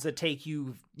worlds that take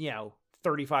you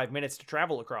 35 minutes to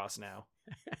travel across now.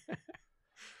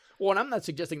 Well, and I'm not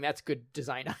suggesting that's good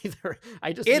design either.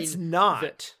 I just it's mean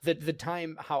not the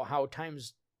time how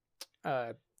time's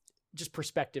just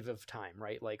perspective of time,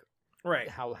 right? Like right.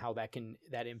 how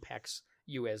that impacts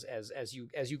you as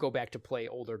you go back to play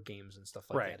older games and stuff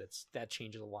like Right. that. That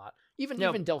changes a lot. Even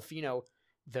Yep. Delfino,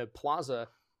 the plaza,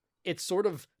 it's sort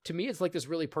of, to me, it's like this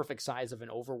really perfect size of an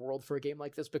overworld for a game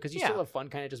like this, because you Yeah. still have fun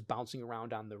kind of just bouncing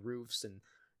around on the roofs, and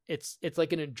it's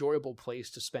like an enjoyable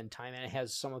place to spend time, and it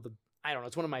has some of the, I don't know,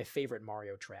 it's one of my favorite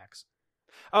Mario tracks.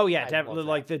 Oh yeah, I definitely. love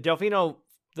Like the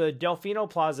Delfino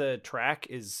Plaza track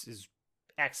is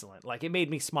excellent. Like it made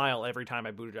me smile every time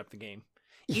I booted up the game,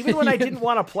 even when I didn't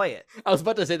want to play it. I was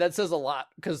about to say that says a lot,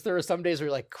 because there are some days where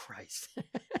you're like, Christ.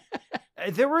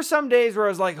 There were some days where I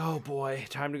was like, oh boy,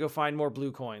 time to go find more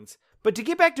blue coins. But to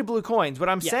get back to blue coins, what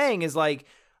I'm saying is like,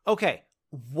 okay,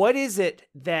 what is it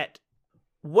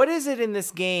in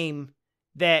this game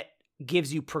that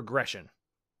gives you progression?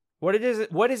 What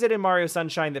is it in Mario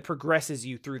Sunshine that progresses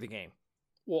you through the game?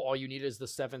 Well, all you need is the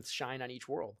 7th shine on each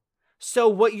world. So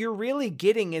what you're really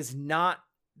getting is not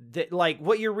that, like,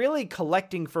 what you're really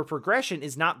collecting for progression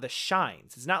is not the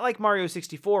shines. It's not like Mario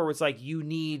 64 where it's like you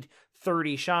need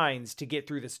 30 shines to get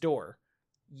through this door.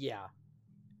 Yeah.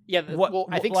 Yeah,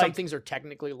 I think some things are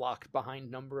technically locked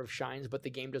behind number of shines, but the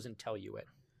game doesn't tell you it.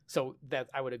 So that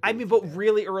I would agree. I mean, but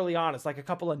really early on, it's like a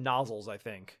couple of nozzles, I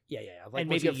think. Yeah. Like and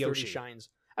maybe maybe you have 30 Yoshi. shines.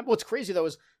 What's crazy though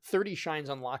is 30 shines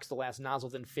unlocks the last nozzle,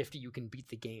 then 50 you can beat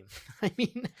the game. I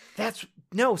mean, that's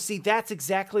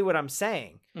exactly what I'm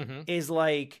saying. Is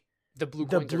like the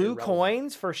blue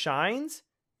coins for shines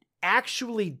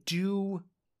actually do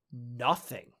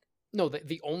nothing. No,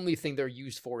 the only thing they're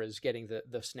used for is getting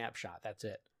the snapshot. That's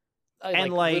it.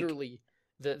 And like literally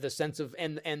the sense of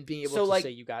and being able to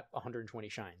say you got 120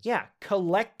 shines. Yeah,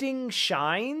 collecting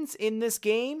shines in this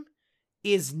game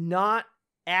is not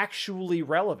actually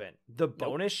relevant. The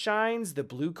bonus shines, the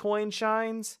blue coin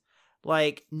shines,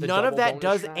 like none of that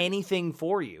does anything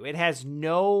for you. It has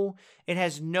no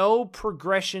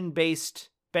progression based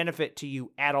benefit to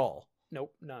you at all.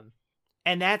 Nope, none.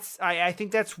 And that's I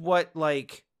think that's what,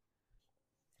 like,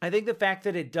 I think the fact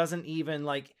that it doesn't even,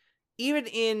 like, even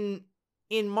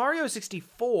in Mario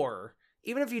 64,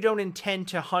 even if you don't intend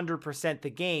to 100% the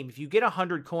game, if you get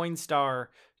 100 coin star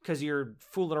because you're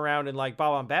fooling around in like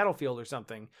Bob-omb Battlefield or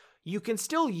something, you can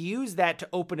still use that to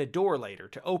open a door later,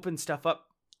 to open stuff up.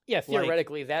 Yeah,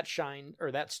 theoretically, that shine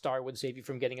or that star would save you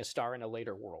from getting a star in a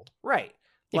later world. Right.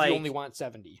 If you only want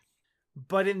 70.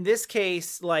 But in this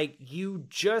case, like, you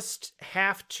just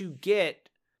have to get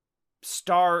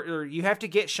you have to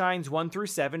get shines 1 through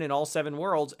 7 in all 7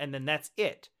 worlds, and then that's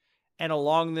it. And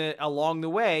along the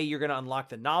way, you're going to unlock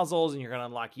the nozzles, and you're going to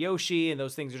unlock Yoshi, and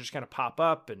those things are just going to pop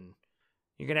up, and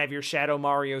you're going to have your Shadow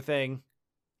Mario thing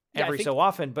every so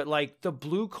often. But like the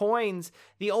blue coins,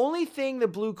 the only thing the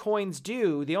blue coins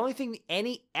do, the only thing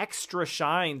any extra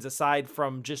shines aside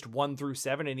from just 1 through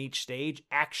 7 in each stage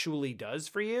actually does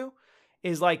for you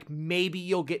is like maybe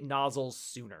you'll get nozzles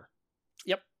sooner.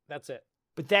 Yep, that's it.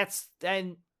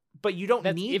 But you don't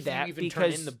need that you even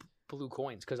because turn in the blue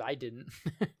coins, because I didn't.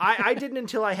 I didn't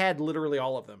until I had literally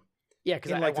all of them. Yeah,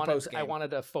 because I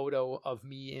wanted a photo of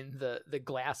me in the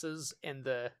glasses and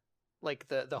the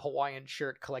Hawaiian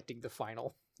shirt collecting the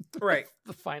final, right,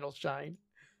 the final shine.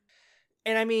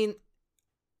 And I mean,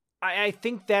 I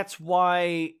think that's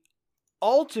why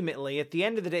ultimately at the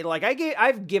end of the day, like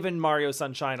I've given Mario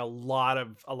Sunshine a lot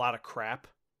of crap.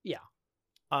 Yeah.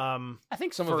 I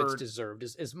think some of it's deserved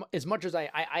as much as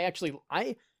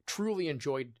I truly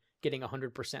enjoyed getting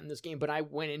 100% in this game, but I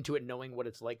went into it knowing what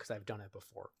it's like because I've done it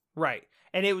before. Right.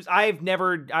 And I've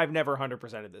never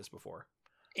 100%ed this before.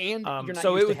 And you're not used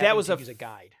to use a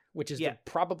guide, which is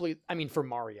probably, I mean, for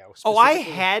Mario. Oh, I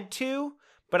had to,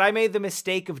 but I made the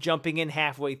mistake of jumping in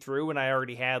halfway through when I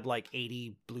already had like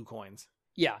 80 blue coins.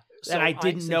 Yeah. So and I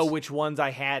didn't know which ones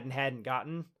I had and hadn't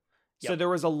gotten. Yep. So there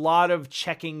was a lot of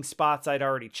checking spots I'd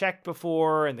already checked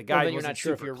before, and the guide wasn't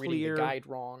super clear. You're not sure if you're reading the guide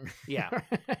wrong. Yeah.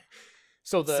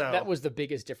 So that was the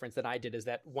biggest difference that I did, is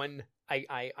that when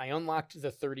I unlocked the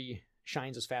 30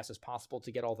 shines as fast as possible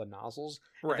to get all the nozzles,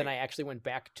 right. And then I actually went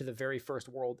back to the very first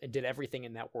world and did everything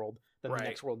in that world, then the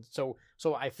next world. So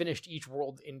I finished each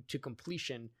world into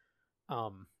completion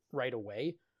right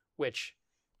away, which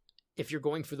if you're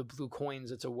going for the blue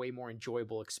coins, it's a way more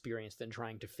enjoyable experience than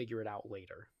trying to figure it out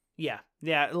later. Yeah.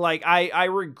 Like I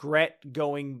regret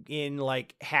going in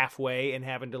like halfway and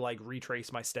having to like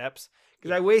retrace my steps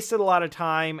because I wasted a lot of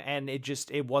time and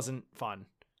it wasn't fun.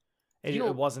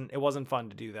 It wasn't fun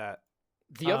to do that.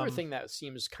 The other thing that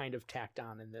seems kind of tacked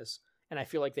on in this, and I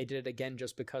feel like they did it again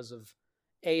just because of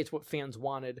A, it's what fans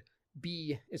wanted.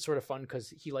 B, it's sort of fun because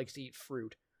he likes to eat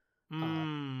fruit.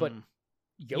 But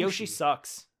Yoshi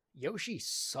sucks. Yoshi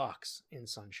sucks in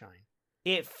Sunshine.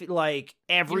 Like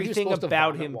everything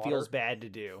about him water. feels bad to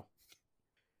do.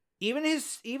 Even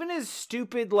his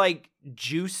stupid like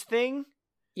juice thing.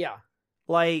 Yeah.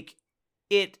 Like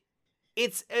it's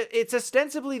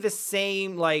ostensibly the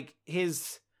same, like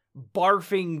his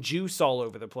barfing juice all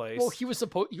over the place. Well,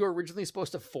 you were originally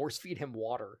supposed to force feed him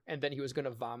water, and then he was going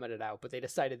to vomit it out, but they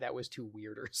decided that was too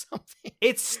weird or something.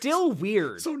 It's still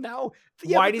weird. So now,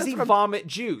 why does he vomit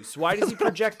juice? Why does he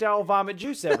projectile vomit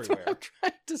juice everywhere? What I'm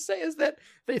trying to say is that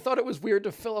they thought it was weird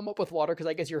to fill him up with water because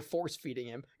I guess you're force feeding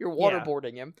him, you're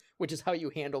waterboarding him, which is how you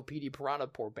handle Petey Piranha,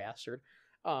 poor bastard.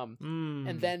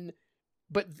 And then.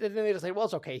 But then they decided, well,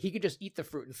 it's okay. He could just eat the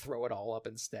fruit and throw it all up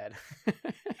instead.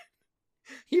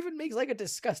 He even makes like a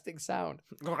disgusting sound.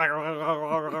 Yeah.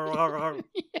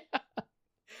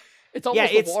 It's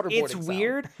almost a waterboarding it's sound.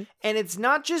 Weird, and it's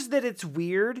not just that it's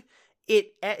weird.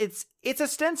 It's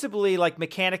ostensibly like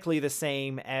mechanically the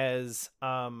same as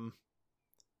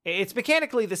it's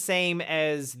mechanically the same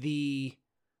as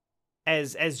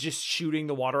as just shooting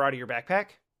the water out of your backpack.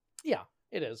 Yeah.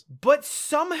 It is. But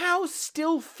somehow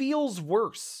still feels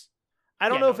worse. I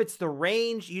don't know if it's the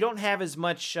range. You don't have as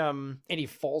much... And he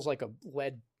falls like a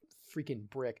lead freaking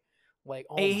brick. Like,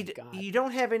 oh my God. You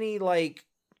don't have any, like...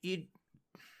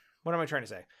 What am I trying to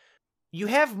say? You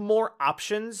have more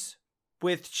options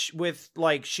with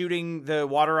like, shooting the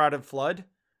water out of Flood.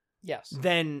 Yes.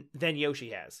 Than Yoshi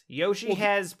has. Yoshi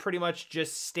has pretty much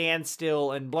just stand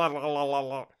still and blah, blah, blah, blah,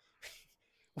 blah.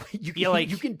 You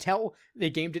can tell the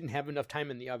game didn't have enough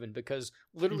time in the oven because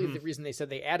literally the reason they said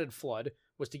they added Flood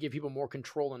was to give people more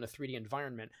control in a 3D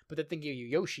environment, but then they gave you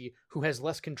Yoshi, who has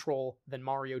less control than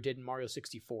Mario did in Mario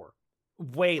 64.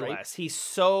 Way less. He's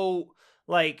so,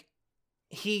 like,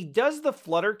 he does the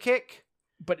flutter kick,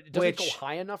 but it doesn't go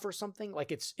high enough or something.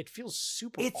 Like it feels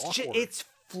super awkward. It's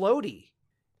floaty.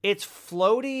 It's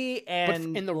floaty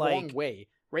and but in the wrong way,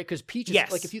 right? Because Peach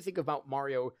is like, if you think about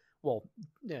Mario, well,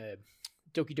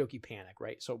 Doki Doki Panic,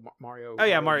 right? So Mario. Oh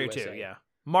yeah, Mario USA. 2. Yeah,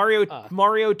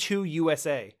 Mario 2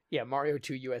 USA. Yeah, Mario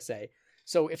 2 USA.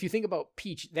 So if you think about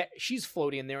Peach, that she's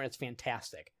floaty in there, and it's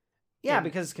fantastic. Yeah,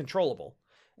 because it's controllable.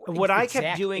 What I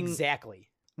kept doing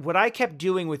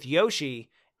with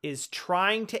Yoshi is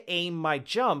trying to aim my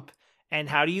jump. And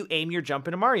how do you aim your jump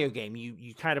in a Mario game?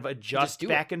 You kind of adjust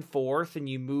back and forth, and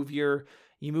you move your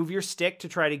stick to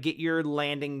try to get your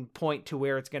landing point to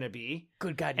where it's going to be.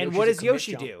 Good God! And what does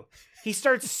Yoshi do? He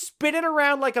starts spinning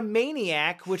around like a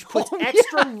maniac, which puts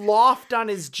extra loft on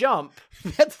his jump.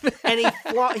 And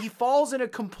he falls in a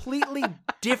completely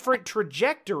different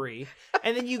trajectory,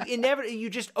 and then you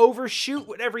just overshoot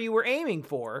whatever you were aiming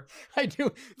for. I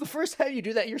do. The first time you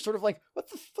do that, you're sort of like, what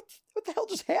the hell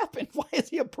just happened? Why is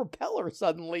he a propeller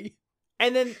suddenly?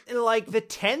 And then, like, the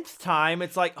 10th time,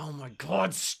 it's like, oh my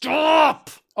God,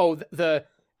 stop! Oh,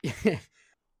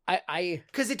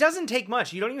 because it doesn't take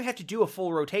much. You don't even have to do a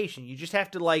full rotation. You just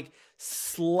have to, like,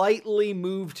 slightly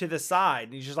move to the side.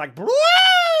 And he's just like,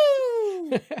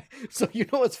 woo! So, you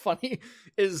know what's funny?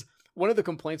 Is one of the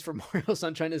complaints for Mario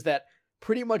Sunshine is that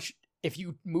pretty much if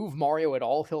you move Mario at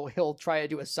all, he'll try to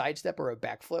do a sidestep or a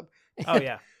backflip. Oh,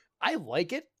 yeah. I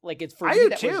like it. Like, it's for I me.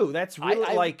 do, too. That's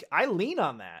really, I lean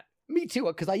on that. Me, too,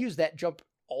 because I use that jump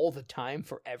all the time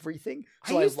for everything.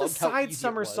 So I use the side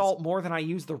somersault more than I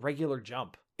use the regular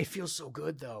jump. It feels so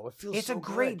good, though. It's a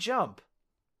great jump.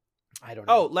 I don't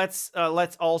know. Oh, let's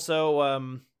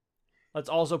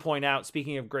also point out,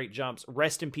 speaking of great jumps,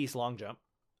 rest in peace long jump.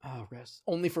 Oh, rest.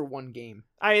 Only for one game.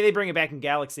 They bring it back in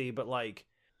Galaxy, but like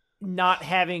not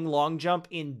having long jump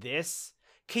in this.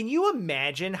 Can you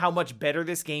imagine how much better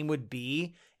this game would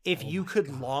be if you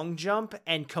could long jump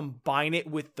and combine it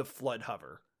with the Flood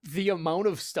hover? The amount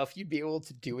of stuff you'd be able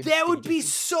to do. That would be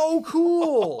so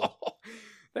cool.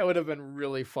 That would have been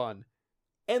really fun.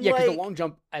 And yeah, because the long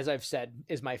jump, as I've said,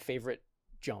 is my favorite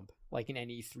jump, like in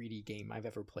any 3D game I've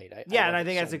ever played. I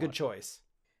think that's a good choice.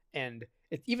 And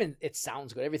it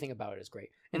sounds good. Everything about it is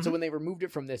great. And so when they removed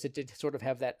it from this, it did sort of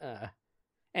have that.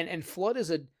 And Flood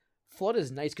is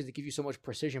nice because it gives you so much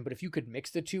precision. But if you could mix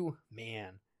the two,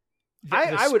 man,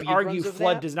 I would argue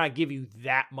Flood does not give you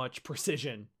that much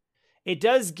precision. It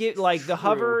does get like the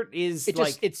hover is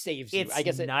it saves you. I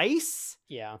guess it's nice.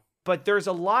 Yeah. But there's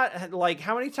a lot, like,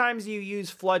 how many times do you use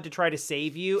Flood to try to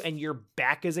save you and your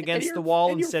back is against the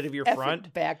wall instead of your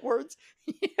front? Backwards?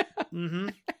 Yeah. Mm-hmm.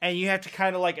 And you have to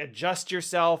kind of, like, adjust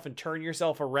yourself and turn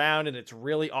yourself around, and it's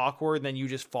really awkward, and then you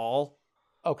just fall.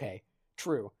 Okay,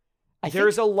 true.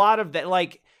 There's a lot of that,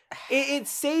 like, it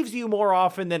saves you more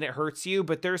often than it hurts you,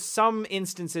 but there's some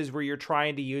instances where you're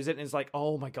trying to use it, and it's like,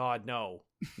 oh my God, no.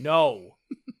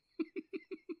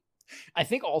 I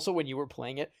think also when you were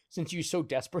playing it, since you so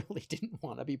desperately didn't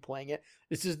want to be playing it,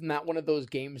 this is not one of those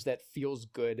games that feels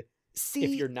good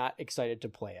if you're not excited to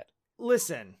play it.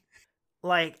 Listen,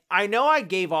 like, I know I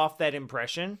gave off that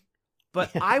impression,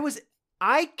 but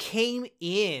I came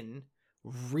in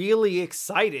really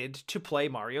excited to play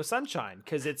Mario Sunshine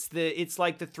because it's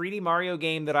like the 3D Mario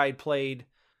game that I'd played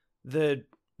I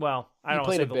don't want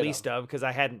to say the least of because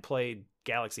I hadn't played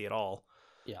Galaxy at all.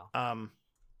 Yeah.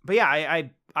 But yeah,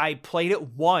 I played it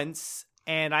once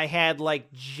and I had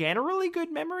like generally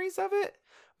good memories of it,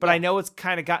 but I know it's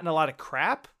kind of gotten a lot of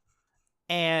crap,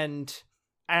 and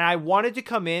I wanted to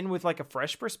come in with like a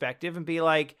fresh perspective and be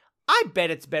like, I bet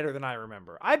it's better than I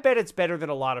remember. I bet it's better than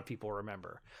a lot of people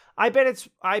remember. I bet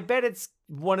it's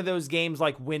one of those games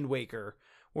like Wind Waker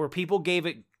where people gave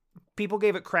it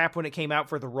crap when it came out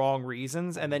for the wrong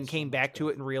reasons and then came back to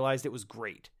it and realized it was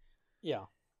great. Yeah.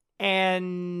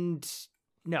 And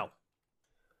no.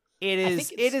 It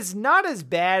is not as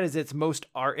bad as its most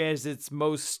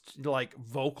like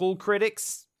vocal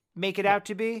critics make it out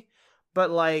to be,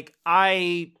 but like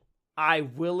I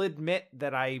will admit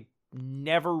that I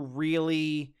never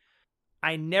really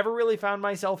found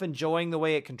myself enjoying the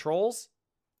way it controls.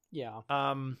 Yeah.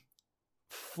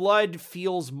 Flood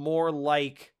feels more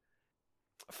like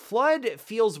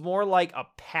a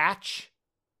patch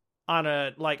on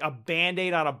a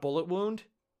Band-Aid on a bullet wound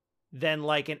than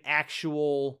like an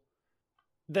actual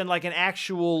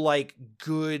like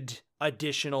good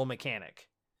additional mechanic.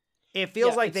 It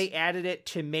feels like they added it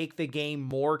to make the game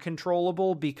more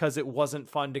controllable because it wasn't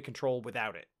fun to control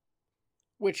without it.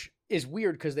 Which is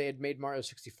weird because they had made Mario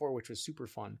 64, which was super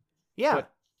fun. Yeah.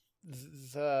 But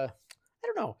I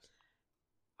don't know.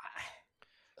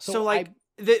 So like,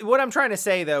 what I'm trying to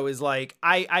say though is like,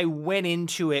 I went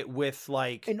into it with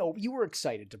like, I know you were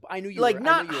excited I knew you like were,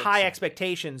 not high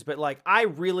expectations, but like I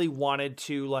really wanted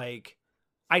to like,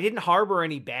 I didn't harbor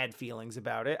any bad feelings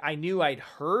about it. I knew I'd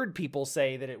heard people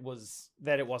say that it wasn't.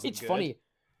 It's good, funny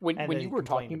when you were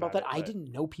talking about that. it, I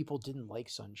didn't know people didn't like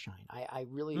Sunshine. I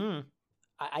really.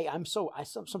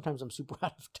 Sometimes I'm super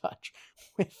out of touch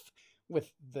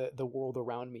with the world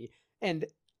around me, and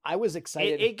I was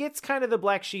excited. It gets kind of the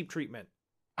black sheep treatment.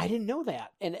 I didn't know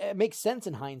that, and it makes sense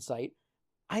in hindsight.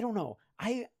 I don't know.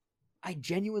 I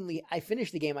genuinely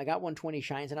finished the game. I got 120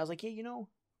 shines, and I was like, yeah,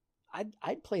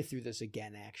 I'd play through this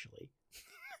again. Actually,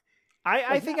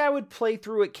 I think I would play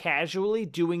through it casually,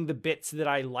 doing the bits that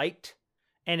I liked,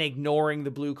 and ignoring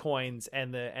the blue coins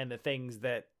and the things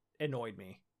that annoyed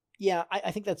me. Yeah,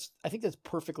 I think that's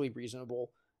perfectly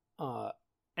reasonable. And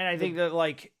I think that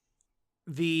like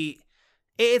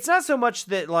it's not so much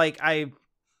that like I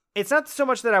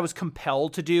was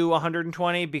compelled to do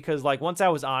 120 because like once I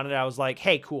was on it, I was like,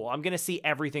 hey, cool, I'm going to see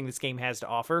everything this game has to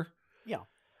offer. Yeah.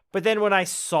 But then when I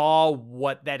saw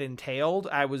what that entailed,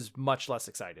 I was much less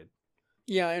excited.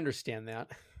 Yeah, I understand that.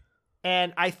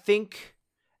 And I think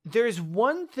there's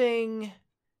one thing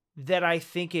that I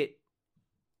think it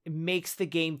makes the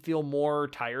game feel more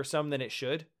tiresome than it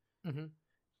should. Mm-hmm.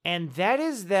 And that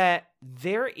is that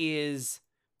there is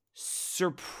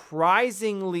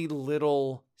surprisingly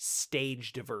little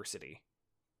stage diversity.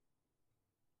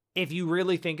 If you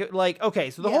really think it, like,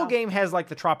 okay, so the whole game has like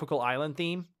the tropical island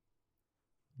theme.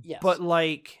 Yes. But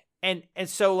like, and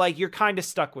so like you're kind of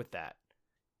stuck with that.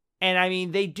 And I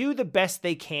mean, they do the best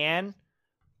they can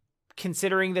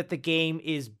considering that the game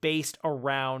is based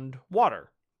around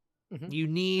water. Mm-hmm. You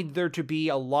need there to be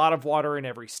a lot of water in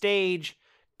every stage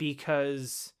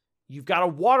because you've got a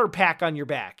water pack on your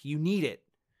back. You need it.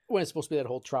 When it's supposed to be that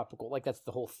whole tropical, like that's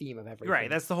the whole theme of everything. Right,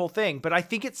 that's the whole thing. But I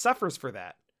think it suffers for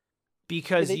that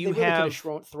because they really could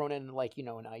have thrown in like,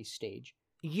 an ice stage.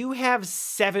 You have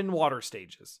 7 water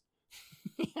stages.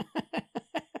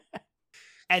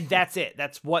 And that's it.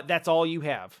 That's all you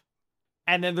have.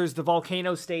 And then there's the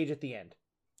volcano stage at the end.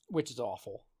 Which is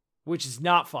awful. Which is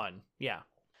not fun. Yeah.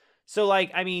 So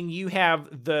like, I mean, you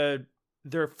have the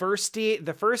first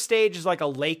stage is like a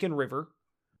lake and river.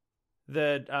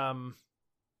 Not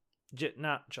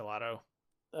Gelato.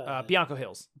 Bianco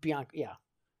Hills. Yeah.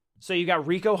 So you got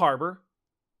Rico Harbor,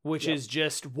 which is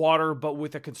just water but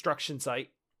with a construction site.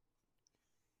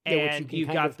 And you've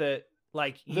got the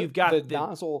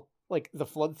nozzle, like the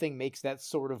flood thing makes that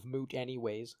sort of moot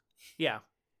anyways. Yeah.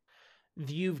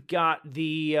 You've got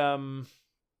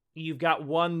you've got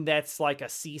one that's like a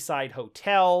seaside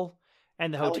hotel,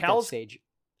 and the hotel's stage.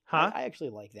 Huh? I actually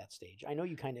like that stage. I know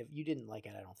you didn't like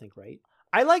it, I don't think, right?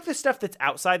 I like the stuff that's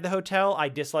outside the hotel. I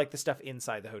dislike the stuff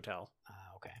inside the hotel.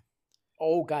 Okay.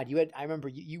 Oh God, I remember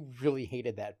you really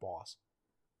hated that boss.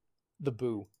 The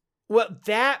Boo. Well,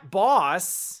 that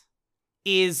boss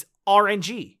is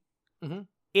RNG. Mm-hmm.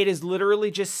 it is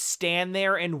literally just stand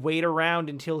there and wait around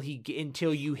until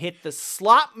you hit the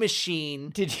slot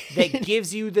machine that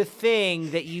gives you the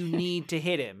thing that you need to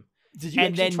hit him. Did you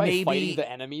actually try fighting the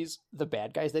enemies, the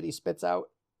bad guys that he spits out?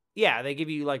 Yeah, they give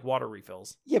you like water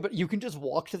refills. Yeah, but you can just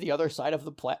walk to the other side of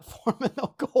the platform and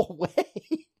they'll go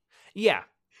away. Yeah.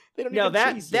 They don't even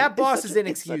chase you. That boss is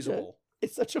inexcusable.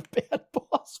 It's such a bad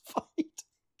boss fight.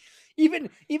 Even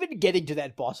getting to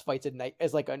that boss fight's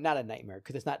is like not a nightmare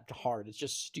because it's not hard. It's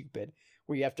just stupid.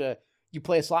 Where you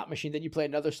play a slot machine, then you play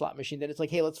another slot machine. Then it's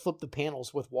like, hey, let's flip the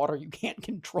panels with water you can't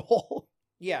control.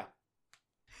 Yeah.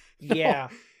 Yeah.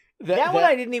 That one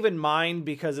I didn't even mind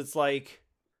because it's like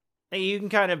you can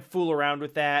kind of fool around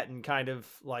with that and kind of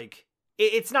like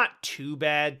it's not too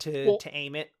bad to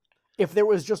aim it. If it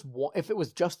was just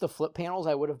the flip panels,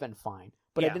 I would have been fine.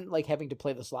 But I didn't like having to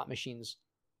play the slot machines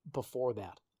before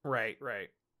that. Right.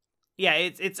 Yeah,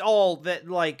 it's all that,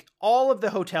 like, all of the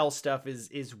hotel stuff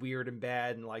is weird and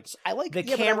bad, and like I like the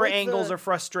camera angles are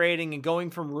frustrating, and going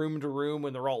from room to room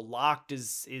when they're all locked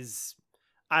is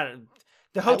I don't.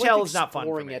 The hotel is not fun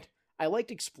for me. I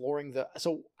liked exploring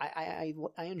I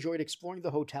enjoyed exploring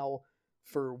the hotel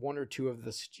for one or two of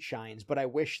the shines, but I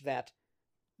wish that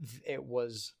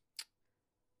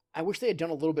I wish they had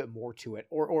done a little bit more to it,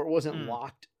 or it wasn't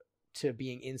locked to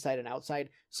being inside and outside.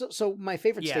 So my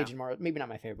favorite stage in Mario, maybe not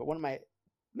my favorite, but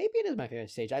maybe it is my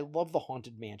favorite stage. I love the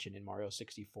Haunted Mansion in Mario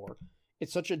 64.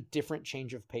 It's such a different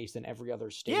change of pace than every other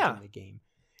stage in the game.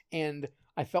 And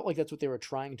I felt like that's what they were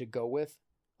trying to go with,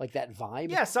 like that vibe.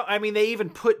 Yeah, so I mean they even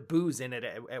put booze in it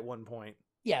at one point.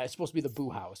 Yeah, it's supposed to be the Boo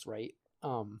House, right?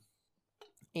 But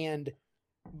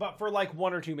for like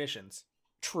one or two missions.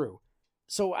 True.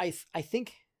 So I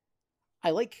think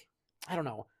I like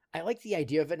the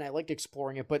idea of it and I liked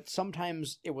exploring it, but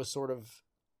sometimes it was sort of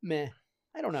meh.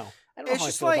 I don't know. I don't know how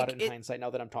I feel about it in hindsight now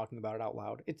that I'm talking about it out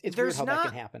loud. It's weird how that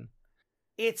can happen.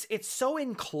 It's so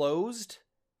enclosed.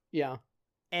 Yeah.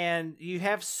 And you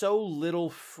have so little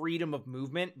freedom of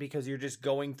movement because you're just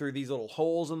going through these little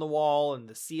holes in the wall and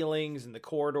the ceilings and the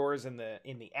corridors and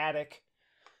in the attic.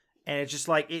 And it's just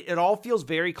like it all feels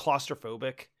very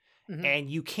claustrophobic. Mm-hmm. And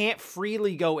you can't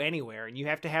freely go anywhere, and you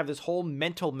have to have this whole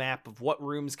mental map of what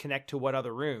rooms connect to what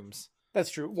other rooms. That's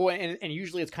true. Well, and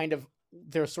usually it's kind of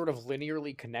they're sort of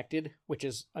linearly connected, which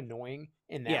is annoying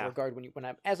in that regard.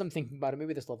 As I'm thinking about it,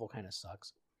 maybe this level kind of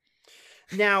sucks.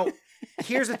 Now,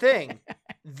 here's the thing: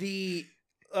 the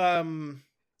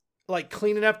like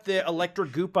cleaning up the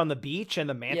electric goop on the beach and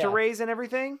the manta rays and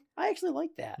everything. I actually like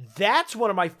that. That's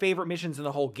one of my favorite missions in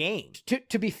the whole game.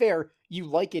 To be fair, you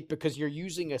like it because you're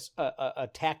using a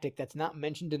tactic that's not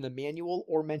mentioned in the manual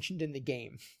or mentioned in the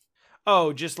game.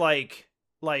 Oh, just like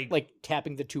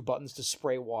tapping the two buttons to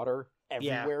spray water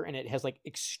everywhere, and it has like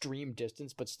extreme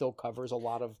distance, but still covers a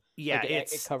lot of. Yeah,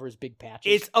 it covers big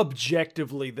patches. It's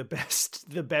objectively the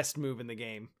best move in the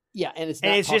game. Yeah, and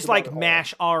it's just like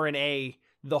mash R and A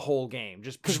the whole game.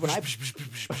 Just because when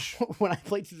I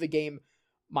played through the game.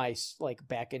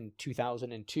 Back in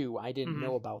 2002, I didn't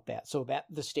know about that. So that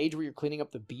the stage where you're cleaning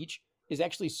up the beach is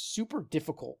actually super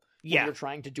difficult when you're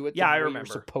trying to do it the way you're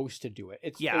supposed to do it.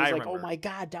 It was like, oh my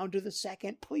God, down to the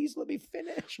second. Please let me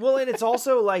finish. Well, and it's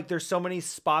also like there's so many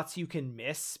spots you can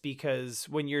miss because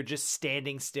when you're just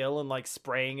standing still and like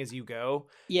spraying as you go,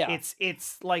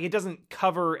 it's like it doesn't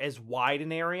cover as wide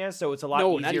an area, so it's a lot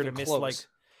easier to miss. Close. Like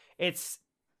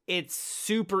it's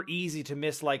super easy to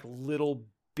miss like little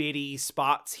bitty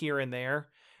spots here and there,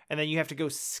 and then you have to go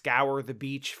scour the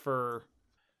beach for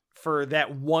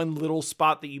that one little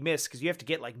spot that you miss because you have to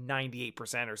get like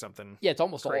 98% or something. Yeah, it's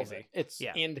almost crazy. All of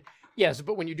it.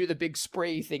 But when you do the big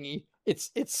spray thingy, it's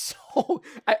so.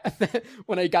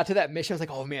 When I got to that mission, I was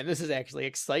like, oh man, this is actually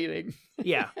exciting.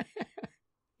 Yeah,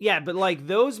 but like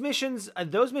those missions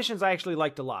I actually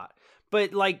liked a lot.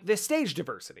 But like the stage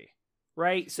diversity.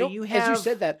 Right? So you have... As you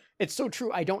said that, it's so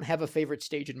true. I don't have a favorite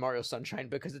stage in Mario Sunshine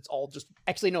because it's all just...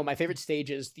 Actually, no, my favorite stage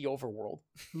is the overworld.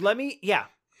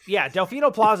 Yeah,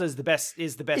 Delfino Plaza is the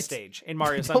best stage in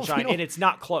Mario Sunshine, and it's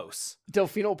not close.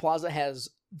 Delfino Plaza has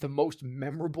the most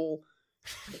memorable,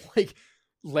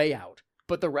 layout.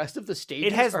 But the rest of the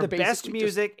stages It has the best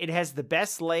music, it has the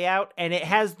best layout, and it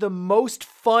has the most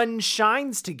fun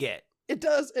shines to get. It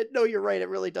does. No, you're right. It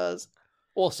really does.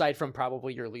 Well, aside from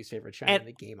probably your least favorite shine in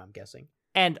the game, I'm guessing.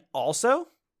 And also,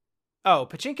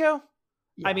 Pachinko?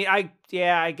 Yeah. I mean,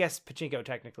 I guess Pachinko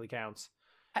technically counts.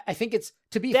 I think it's,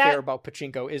 to be fair about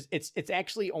Pachinko, is it's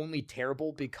actually only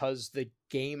terrible because the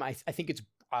game, I think it's,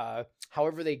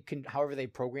 however they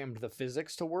programmed the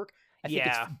physics to work, I think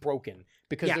it's broken.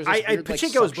 Because there's this weird,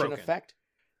 Pachinko's broken effect.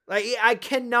 I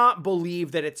cannot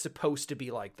believe that it's supposed to be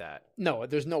like that. No,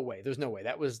 there's no way.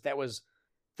 That was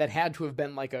that had to have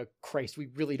been like a Christ, we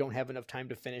really don't have enough time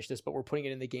to finish this, but we're putting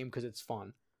it in the game because it's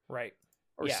fun. Right.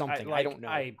 Or something. I don't know.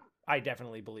 I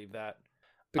definitely believe that.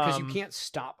 Because you can't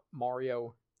stop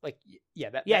Mario. Like,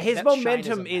 his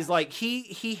momentum is like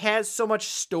he has so much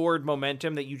stored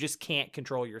momentum that you just can't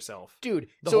control yourself, dude.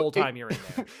 The whole time you're in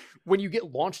there. When you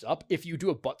get launched up, if you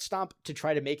do a butt stomp to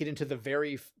try to make it into the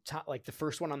very top, like the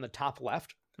first one on the top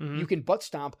left, you can butt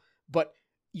stomp, but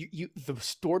you the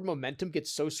stored momentum gets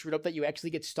so screwed up that you actually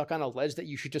get stuck on a ledge that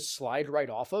you should just slide right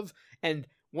off of. And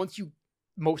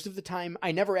most of the time,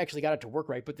 I never actually got it to work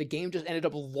right, but the game just ended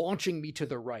up launching me to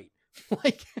the right,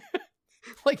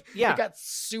 it got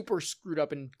super screwed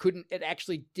up and it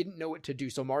actually didn't know what to do.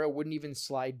 So Mario wouldn't even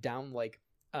slide down like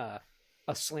a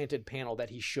slanted panel that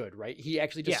he should, right? He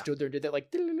actually just stood there and did that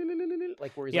like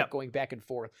where he's like going back and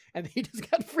forth, and he just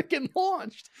got freaking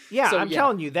launched. Yeah, so, I'm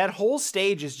telling you, that whole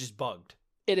stage is just bugged.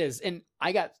 It is. And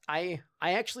I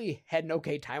actually had an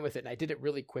okay time with it, and I did it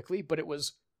really quickly, but it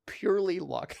was purely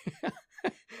luck.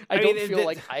 I don't feel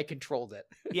like I controlled it.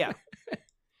 Yeah.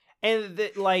 And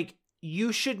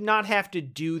you should not have to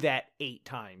do that 8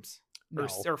 times. No.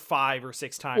 Or 5 or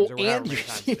 6 times or whatever.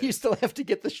 And you still have to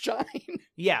get the shine.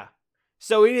 Yeah.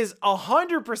 So it is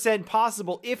 100%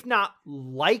 possible, if not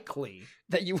likely,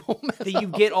 that you will you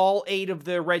get all 8 of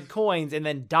the red coins and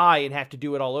then die and have to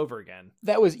do it all over again.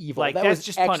 That was evil. That was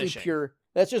just punishing.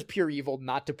 That's just pure evil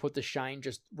not to put the shine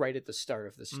just right at the start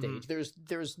of the stage. Mm-hmm.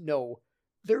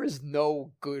 There is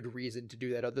no good reason to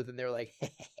do that other than they're like,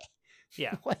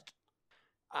 yeah.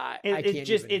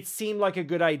 It seemed like a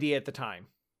good idea at the time.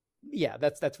 Yeah,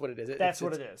 that's what it is. That's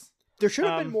what it is. There should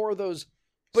have been more of those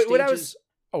but stages. What I was...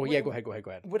 Oh, yeah, go ahead.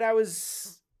 What I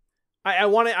was... I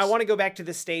want to go back to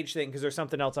the stage thing because there's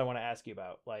something else I want to ask you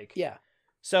about. Yeah.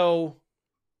 So,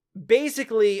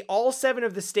 basically, all 7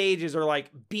 of the stages are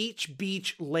like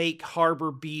beach, lake,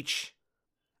 harbor, beach.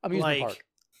 Amusement park.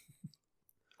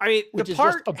 I mean, the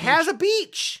park has a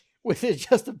beach. With it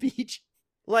just a beach.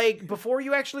 Before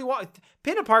you actually walk,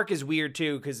 Pinna Park is weird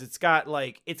too because it's got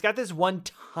this one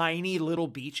tiny little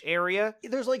beach area.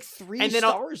 There's 3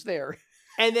 stars there,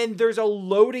 and then there's a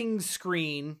loading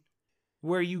screen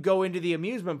where you go into the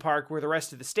amusement park where the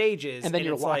rest of the stage is, and then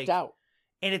you're locked out.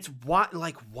 And it's why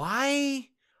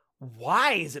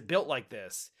is it built like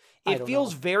this? It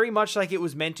feels very much like it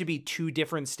was meant to be 2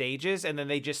 different stages, and then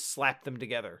they just slapped them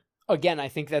together. Again, I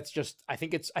think that's just. I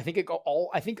think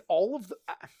all of the.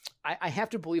 I have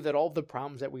to believe that all of the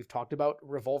problems that we've talked about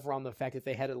revolve around the fact that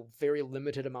they had a very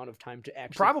limited amount of time to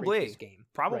actually create this game.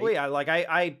 Probably, right?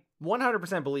 I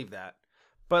 100% believe that.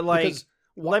 But let me ask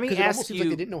you. It almost seems like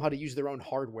they didn't know how to use their own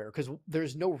hardware because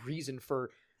there's no reason for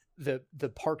the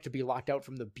park to be locked out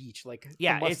from the beach.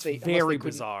 It's very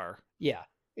bizarre. Yeah,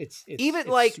 it's even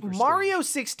it's Mario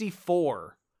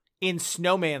 64 in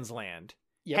Snowman's Land.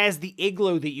 Yep. Has the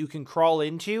igloo that you can crawl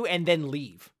into and then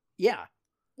leave. Yeah.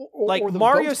 Or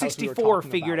Mario 64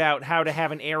 figured out how to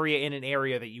have an area in an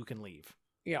area that you can leave.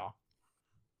 Yeah.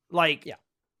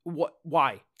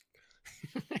 Why?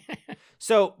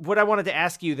 So what I wanted to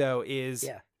ask you though is,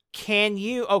 can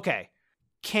you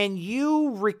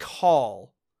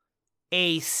recall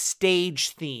a stage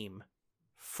theme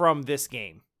from this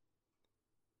game?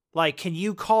 Can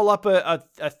you call up a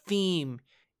theme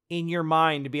in your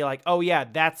mind to be like, oh yeah,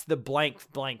 that's the blank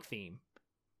theme?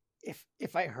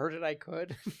 If I heard it, I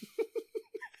could.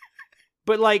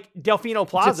 But Delfino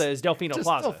Plaza is Delfino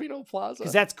Plaza. Delfino Plaza.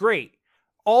 Because that's great.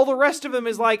 All the rest of them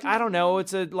is I don't know,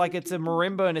 it's a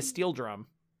marimba and a steel drum.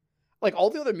 All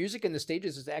the other music in the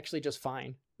stages is actually just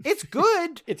fine. It's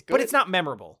good. But it's not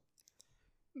memorable.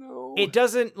 No. It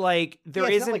doesn't it's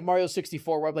not like Mario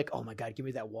 64 where I'm like, oh my god, give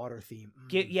me that water theme.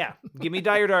 Give me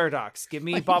Dire Docks. Give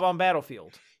me Bob on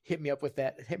Battlefield. Hit me up with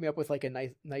that. Hit me up with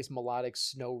a nice melodic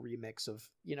snow remix of,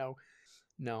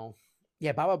 no.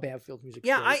 Yeah, Bob on Battlefield music.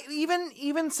 Yeah,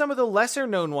 even some of the lesser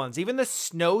known ones, even the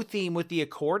snow theme with the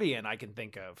accordion I can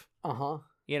think of. Uh-huh.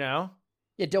 Yeah,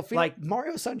 Delfino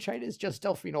Mario Sunshine is just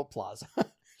Delfino Plaza.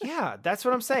 Yeah, that's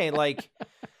what I'm saying.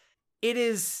 It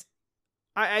is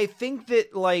I think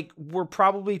that we're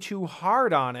probably too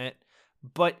hard on it,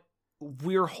 but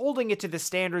we're holding it to the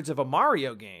standards of a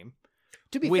Mario game.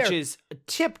 To be which fair, is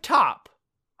tip top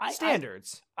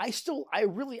standards. I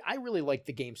really like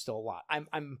the game still a lot.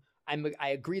 I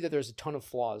agree that there's a ton of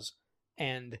flaws,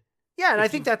 and I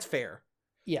think that's fair.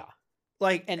 Yeah,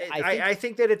 I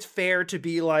think that it's fair to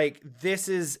be this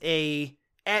is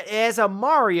as a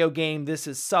Mario game, this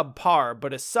is subpar,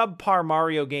 but a subpar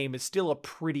Mario game is still a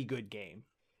pretty good game.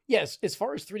 Yes, as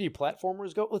far as 3D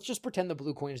platformers go, let's just pretend the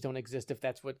blue coins don't exist. If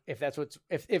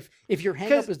your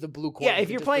hang up is the blue coin. Yeah, if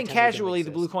you're playing casually,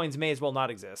 the blue coins may as well not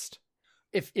exist.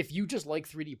 if you just like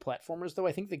 3D platformers, though,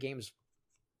 I think the game's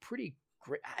pretty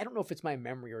great. I don't know if it's my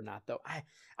memory or not, though.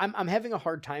 I'm having a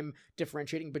hard time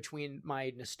differentiating between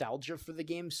my nostalgia for the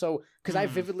game. So, because I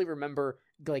vividly remember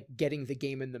like getting the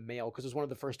game in the mail, because it was one of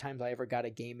the first times I ever got a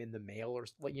game in the mail, or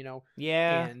you know.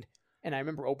 Yeah. And I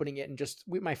remember opening it and just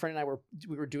my friend and I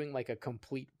were doing like a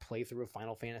complete playthrough of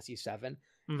Final Fantasy VII,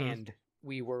 and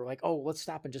we were like, oh, let's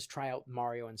stop and just try out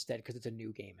Mario instead because it's a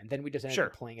new game, and then we just ended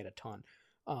up playing it a ton.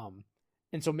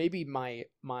 And so maybe my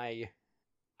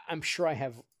I'm sure I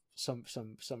have some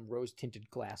rose tinted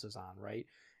glasses on, right?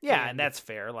 Yeah, and that's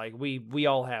fair. Like we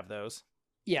all have those.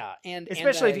 Yeah, and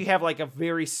especially if you have like a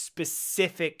very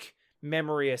specific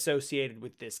memory associated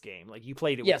with this game, like you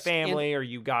played it with family, or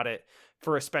you got it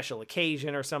for a special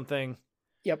occasion or something.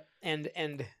 Yep,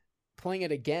 and playing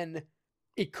it again,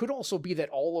 it could also be that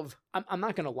all of I'm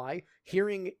not gonna lie,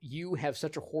 hearing you have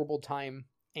such a horrible time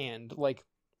and like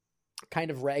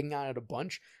kind of ragging on it a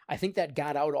bunch, I think that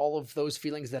got out all of those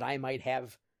feelings that I might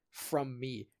have from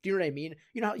me. Do you know what I mean?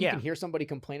 You know how you can hear somebody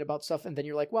complain about stuff and then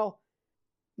you're like, well,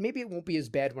 maybe it won't be as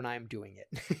bad when I'm doing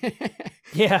it.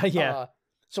 Yeah.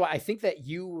 So I think that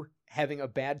you having a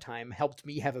bad time helped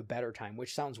me have a better time,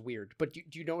 which sounds weird, but do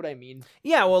you know what I mean?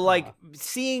 Yeah, well, like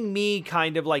seeing me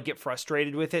kind of like get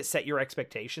frustrated with it set your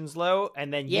expectations low,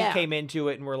 and then you came into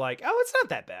it and were like, oh, it's not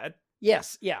that bad.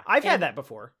 Yes, yeah. I've had that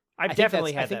before. I've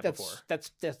definitely had that before.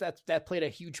 That played a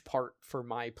huge part for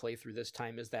my playthrough this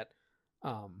time, is that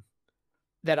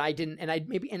that I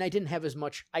didn't have as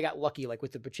much. I got lucky like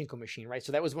with the pachinko machine, right?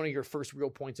 So that was one of your first real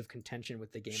points of contention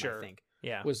with the game, I think.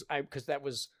 Yeah. Because that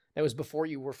was before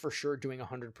you were for sure doing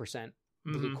 100%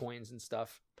 blue coins and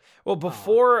stuff. Well,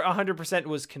 before 100%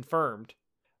 was confirmed,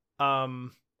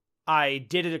 I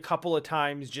did it a couple of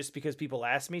times just because people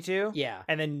asked me to. Yeah.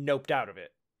 And then noped out of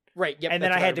it. Right. Yep. And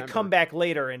then I had to come back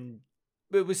later, and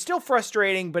it was still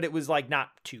frustrating, but it was like not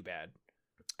too bad.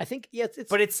 I think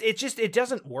but it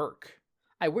doesn't work.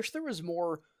 I wish there was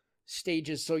more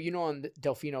stages. So you know, on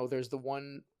Delfino, there's the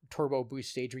one turbo boost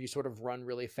stage where you sort of run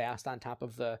really fast on top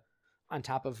of the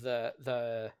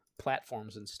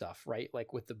platforms and stuff, right?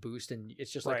 Like with the boost, and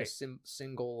it's just like a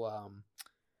single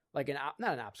like not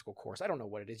an obstacle course. I don't know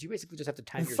what it is. You basically just have to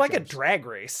time. It's like jumps. A drag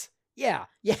race. Yeah.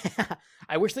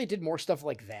 I wish they did more stuff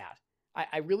like that.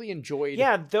 I really enjoyed.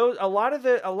 Yeah, a lot of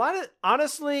the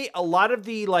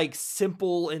like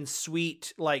simple and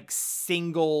sweet like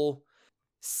single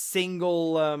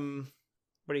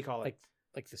what do you call it?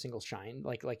 Like the single shine,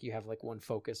 like you have like one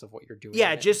focus of what you're doing.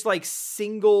 Yeah, just like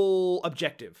single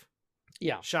objective.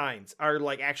 Yeah, shines are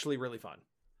like actually really fun.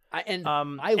 And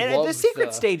the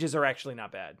secret stages are actually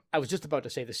not bad. I was just about to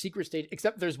say the secret stage,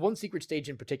 except there's one secret stage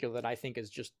in particular that I think is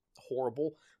just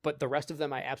horrible, but the rest of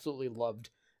them I absolutely loved.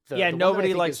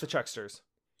 Nobody likes the Chucksters.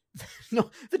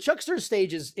 No, the Chucksters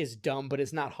stage is dumb, but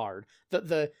it's not hard.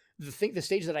 The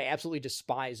stage that I absolutely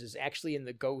despise is actually in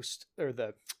the ghost or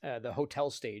the hotel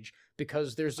stage,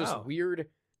 because there's this weird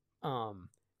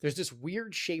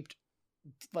shaped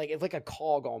like a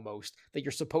cog almost that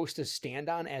you're supposed to stand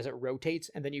on as it rotates,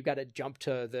 and then you got to jump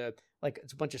to the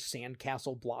it's a bunch of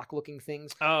sandcastle block looking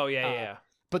things. Oh yeah.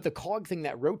 But the cog thing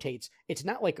that rotates, it's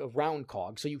not like a round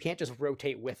cog, so you can't just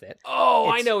rotate with it. Oh,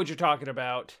 I know what you're talking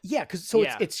about. Yeah, because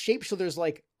it's shaped so there's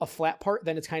like a flat part,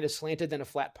 then it's kind of slanted, then a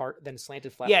flat part, then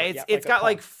slanted flat part. Yeah, it's got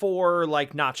like 4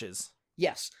 like notches.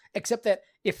 Yes, except that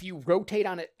if you rotate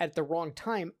on it at the wrong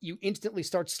time, you instantly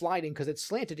start sliding because it's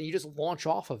slanted, and you just launch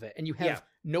off of it, and you have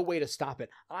no way to stop it.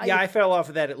 I fell off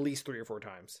of that at least 3 or 4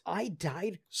 times. I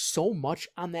died so much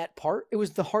on that part. It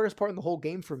was the hardest part in the whole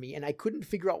game for me, and I couldn't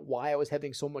figure out why I was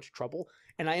having so much trouble,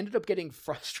 and I ended up getting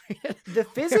frustrated. The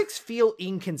physics feel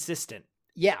inconsistent.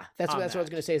 Yeah, that's what I was going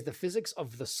to say, is the physics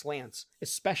of the slants,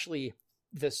 especially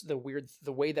the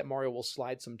way that Mario will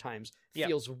slide sometimes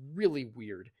feels really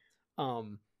weird.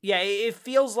 Yeah, it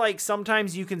feels like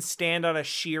sometimes you can stand on a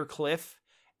sheer cliff,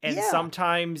 and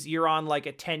sometimes you're on like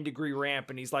a 10-degree ramp,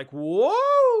 and he's like, "Whoa!"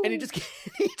 and he just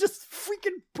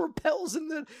freaking propels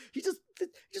he just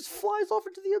flies off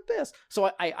into the abyss.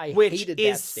 So I which hated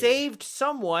is that stage. Saved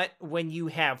somewhat when you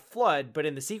have FLUDD, but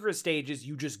in the secret stages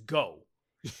you just go,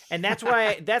 and that's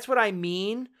what I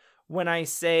mean when I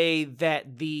say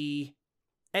that the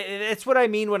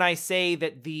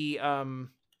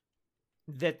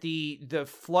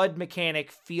FLUDD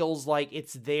mechanic feels like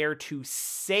it's there to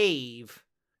save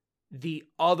the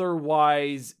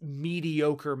otherwise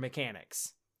mediocre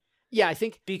mechanics. Yeah, I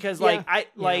think because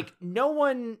no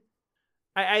one,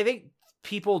 I think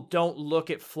people don't look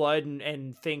at FLUDD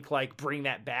and think like bring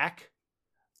that back.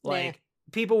 Like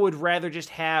people would rather just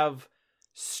have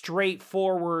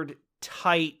straightforward,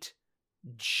 tight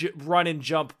run and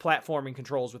jump platforming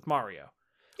controls with Mario.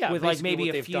 with like maybe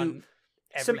a few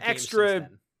some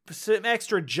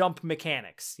extra jump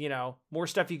mechanics, you know, more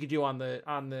stuff you could do on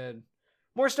the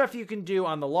more stuff you can do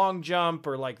on the long jump,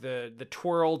 or like the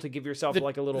twirl to give yourself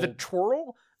like a little...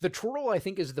 The twirl, I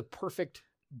think, is the perfect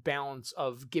balance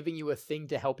of giving you a thing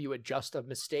to help you adjust a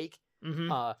mistake, and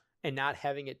not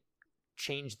having it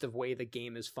change the way the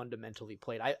game is fundamentally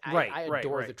played. I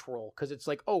adore the twirl, because it's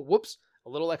like, oh, whoops, a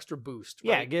little extra boost.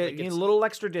 Right? Yeah, get a little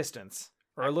extra distance,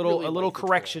 or a little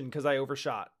correction because I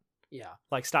overshot. Yeah.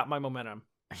 Like, stop my momentum.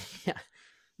 Yeah.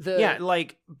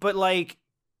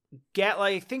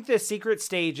 I think the secret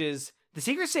stages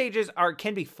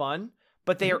can be fun,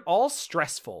 but they are all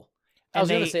stressful. And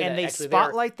they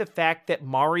spotlight the fact that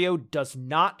Mario does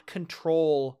not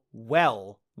control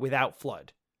well without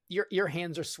FLUDD. Your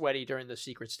hands are sweaty during the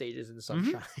secret stages in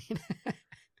Sunshine.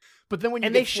 But then when you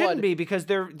they shouldn't be, because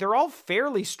they're all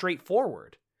fairly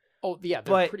straightforward. Oh yeah,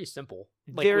 they're pretty simple.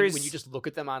 Like when you just look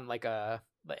at them on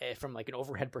from like an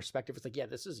overhead perspective, it's like, yeah,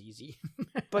 this is easy.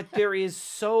 But there is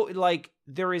so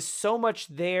much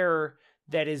there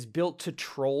that is built to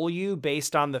troll you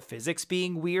based on the physics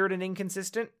being weird and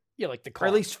inconsistent. Yeah, like or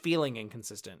at least feeling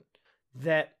inconsistent.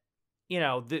 That, you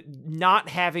know, not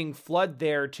having FLUDD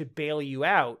there to bail you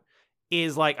out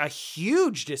is like a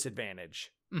huge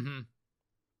disadvantage. Mm-hmm.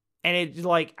 And it,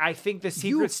 like, I think the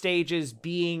secret stages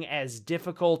being as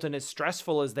difficult and as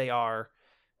stressful as they are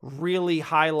really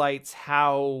highlights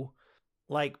how,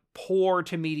 like, poor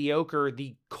to mediocre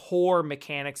the core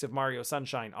mechanics of Mario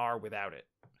Sunshine are without it.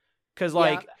 Because,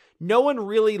 like, no one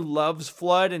really loves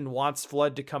FLUDD and wants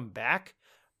FLUDD to come back,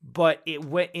 but it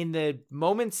went in the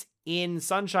moments in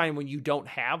Sunshine when you don't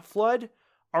have FLUDD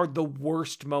are the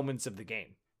worst moments of the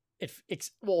game.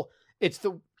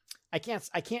 I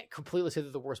can't completely say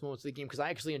they're the worst moments of the game, because I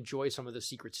actually enjoy some of the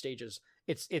secret stages.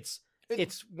 It's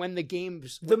when the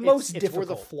game's most difficult. Where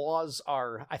the flaws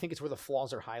are. I think it's where the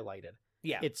flaws are highlighted.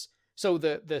 Yeah. So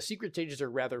the secret stages are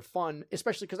rather fun,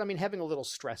 especially because, I mean, having a little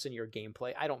stress in your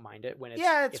gameplay, I don't mind it when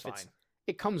it's fine.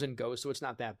 It comes and goes, so it's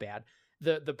not that bad.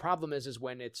 The problem is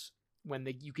when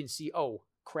you can see, oh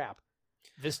crap,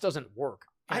 this doesn't work,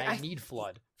 and I need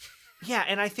FLUDD. Yeah,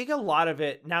 and I think a lot of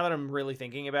it, now that I'm really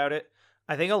thinking about it,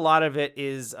 I think a lot of it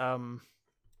is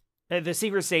the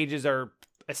secret stages are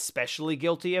especially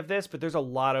guilty of this, but there's a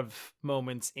lot of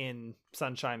moments in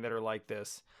Sunshine that are like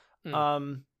this. You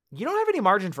don't have any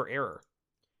margin for error.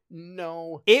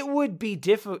 No. It would be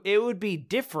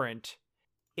different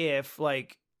if,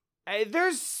 like,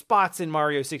 there's spots in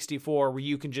Mario 64 where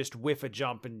you can just whiff a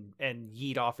jump and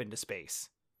yeet off into space.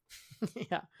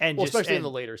 Yeah. Especially in the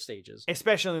later stages.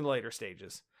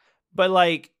 But,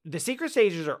 like, the secret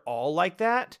stages are all like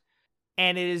that,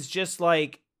 and it is just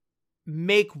like,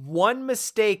 make one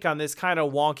mistake on this kind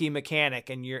of wonky mechanic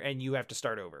and you have to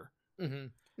start over. Mm-hmm.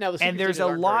 Now, there's a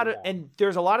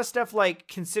lot of stuff, like,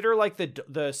 consider like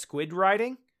the squid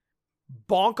riding,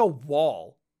 bonk a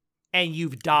wall and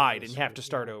you've died and have to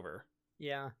start over.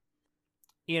 Yeah.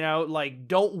 You know, like,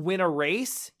 don't win a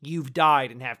race, you've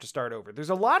died and have to start over. There's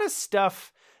a lot of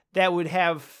stuff that would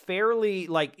have fairly,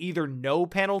 like, either no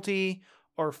penalty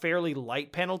or fairly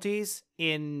light penalties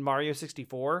in Mario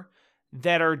 64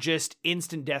 that are just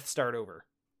instant death start over.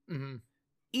 Mm-hmm.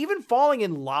 Even falling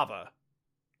in lava.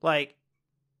 Like,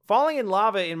 falling in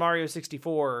lava in Mario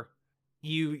 64,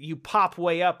 you pop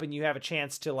way up and you have a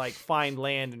chance to, like, find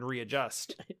land and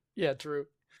readjust. Yeah, true.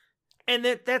 And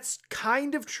that's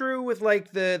kind of true with,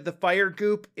 like, the fire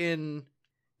goop in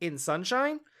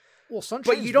Sunshine. Well,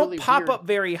 Sunshine, but you don't pop up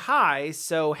very high,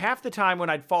 so half the time when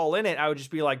I'd fall in it, I would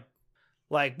just be like,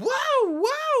 whoa, whoa,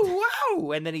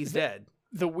 whoa, and then he's dead.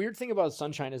 The weird thing about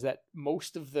Sunshine is that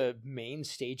most of the main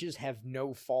stages have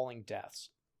no falling deaths.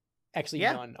 Actually,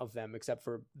 none of them, except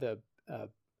for the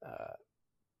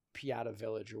Pianta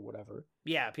Village or whatever.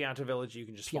 Yeah, Pianta Village, you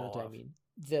can just fall off. I mean,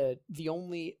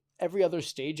 every other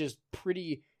stage is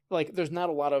pretty, like, there's not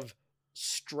a lot of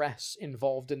stress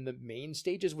involved in the main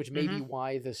stages, which may be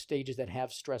why the stages that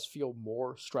have stress feel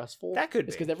more stressful. That could be.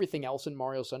 It's because everything else in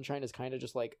Mario Sunshine is kind of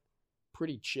just, like,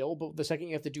 pretty chill, but the second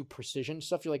you have to do precision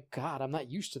stuff, you're like, God, I'm not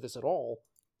used to this at all.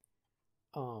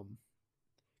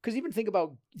 Because even think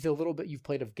about the little bit you've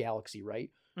played of Galaxy,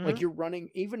 right? Mm-hmm. Like, you're running,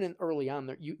 even in early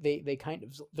on, they kind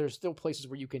of, there's still places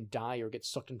where you can die or get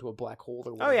sucked into a black hole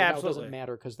or whatever. Oh yeah, now, absolutely. it doesn't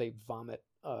matter because they vomit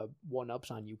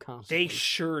 1-ups on you constantly. They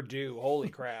sure do. Holy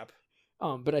crap.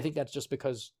 But I think that's just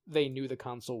because they knew the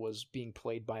console was being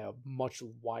played by a much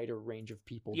wider range of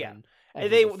people. Yeah,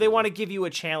 they want to give you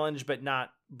a challenge, but not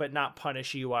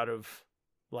punish you out of,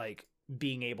 like,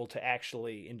 being able to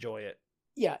actually enjoy it.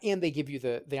 Yeah, and they give you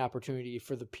the opportunity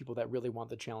for the people that really want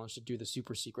the challenge to do the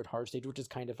super secret hard stage, which is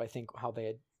kind of, I think, how they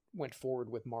had went forward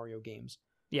with Mario games.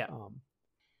 Yeah.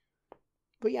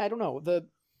 But yeah, I don't know.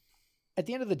 At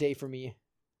the end of the day, for me,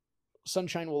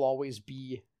 Sunshine will always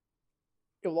be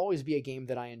a game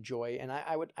that I enjoy, and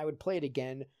I would play it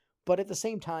again. But at the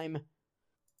same time,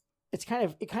 it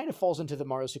kind of falls into the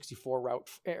Mario 64 route,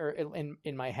 or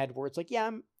in my head, where it's like, yeah,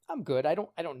 I'm good. I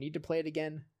don't need to play it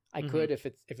again. I could if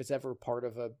it's ever part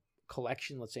of a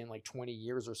collection, let's say in like 20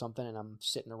 years or something, and I'm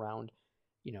sitting around,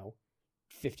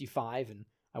 55, and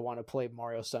I want to play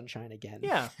Mario Sunshine again.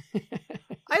 Yeah.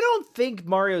 I don't think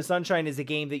Mario Sunshine is a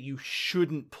game that you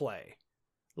shouldn't play.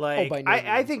 Like, by no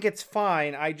I means. think it's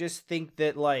fine. I just think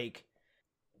that, like,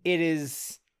 it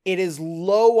is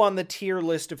low on the tier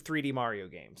list of 3D Mario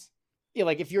games. Yeah,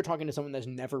 like if you're talking to someone that's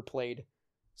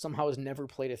somehow has never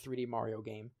played a 3D Mario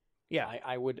game, Yeah.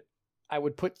 I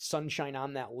would put Sunshine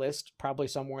on that list, probably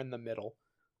somewhere in the middle,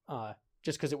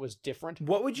 just because it was different.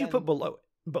 What would you put below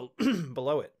it?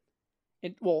 Below it?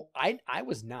 I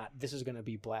was not. This is going to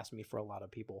be blasphemy for a lot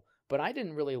of people, but I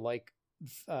didn't really like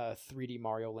 3D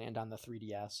Mario Land on the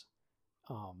 3DS.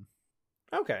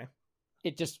 Okay.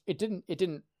 It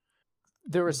didn't.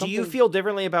 There was something. Do you feel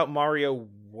differently about Mario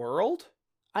World?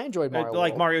 I enjoyed Mario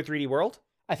like World. Mario 3D World?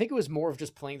 I think it was more of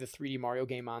just playing the 3D Mario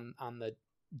game on the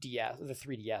DS, the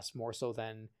 3DS, more so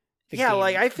than the game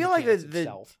like I feel like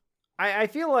itself. I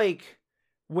feel like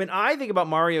when I think about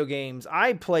Mario games,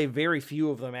 I play very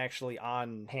few of them actually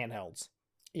on handhelds.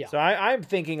 Yeah. So I'm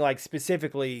thinking like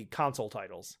specifically console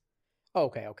titles.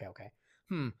 Okay.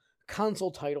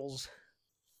 Console titles.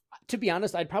 To be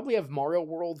honest, I'd probably have Mario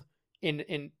World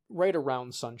in right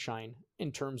around Sunshine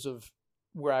in terms of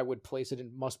where I would place it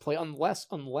in must play, unless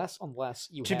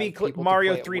you to have be people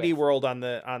Mario to play it 3D with. World on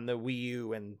the Wii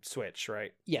U and Switch,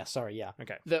 right? Yeah, sorry, yeah.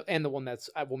 Okay. The one that's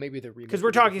maybe the remake, because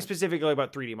we're talking specifically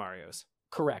about 3D Marios.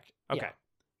 Correct. Okay. Yeah.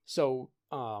 So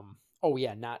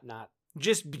not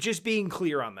just being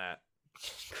clear on that.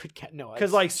 No,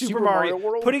 because like Super Mario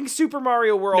World, putting Super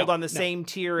Mario World No, on the no, same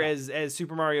tier no. as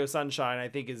Super Mario Sunshine, I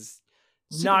think is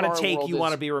Super not Mario a take World you is-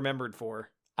 want to be remembered for.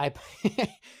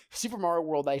 Super Mario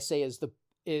World, I say, is Super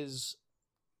It's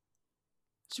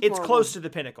Mario close World, to the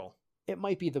pinnacle. It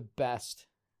might be the best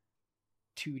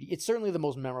 2D. It's certainly the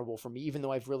most memorable for me, even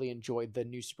though I've really enjoyed the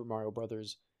new Super Mario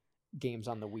Brothers games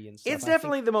on the Wii and stuff. It's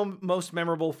definitely the most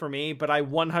memorable for me, but I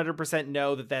 100%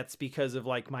 know that that's because of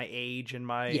like my age and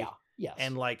my yes.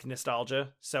 and like nostalgia.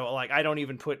 So like I don't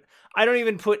even put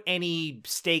any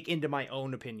stake into my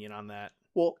own opinion on that.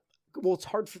 Well, it's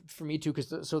hard for me too, because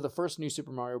the first new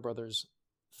Super Mario Brothers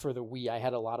for the Wii, I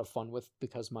had a lot of fun with,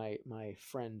 because my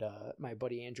friend, my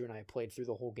buddy Andrew, and I played through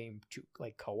the whole game to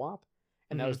like co-op,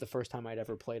 and that was the first time I'd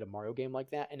ever played a Mario game like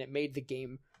that, and it made the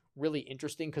game really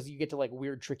interesting because you get to like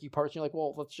weird, tricky parts, and you're like,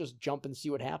 well, let's just jump and see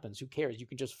what happens. Who cares? You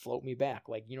can just float me back,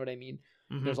 like, you know what I mean?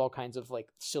 There's all kinds of like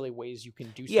silly ways you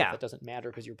can do stuff that doesn't matter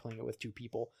because you're playing it with two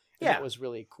people. And that was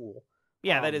really cool.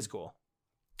 Yeah, that is cool.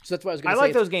 So that's what I was going to say. I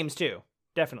like those games too.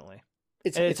 Definitely.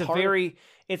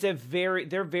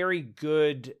 They're very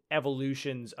good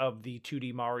evolutions of the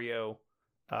 2D Mario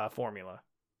formula.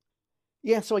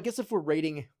 Yeah, so I guess if we're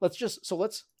rating,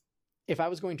 if I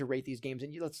was going to rate these games,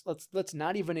 and let's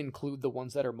not even include the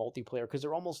ones that are multiplayer, because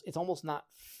it's almost not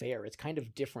fair. It's kind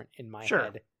of different in my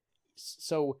head.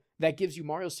 So that gives you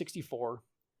Mario 64,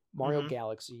 Mario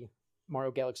Galaxy,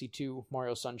 Mario Galaxy 2,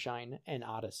 Mario Sunshine, and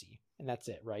Odyssey, and that's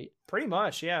it, right? Pretty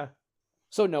much, yeah.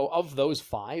 So no, of those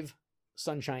 5,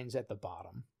 Sunshine's at the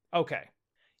bottom. Okay.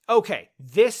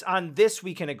 This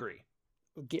we can agree.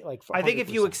 I think if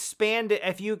you 100%. expand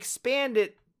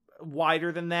it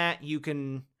wider than that, you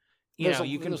can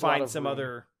find some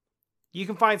other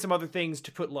things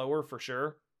to put lower for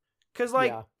sure. Because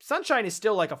Sunshine is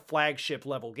still like a flagship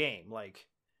level game. Like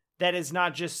that is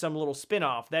not just some little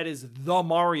spin-off. That is the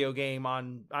Mario game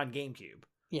on GameCube.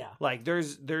 Yeah. Like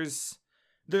there's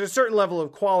a certain level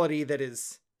of quality that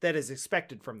is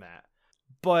expected from that.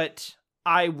 But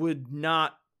I would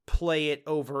not play it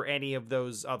over any of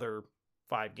those other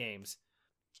 5 games.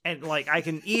 And like I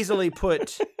can easily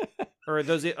put or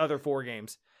those other 4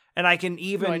 games. And I can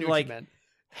even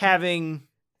having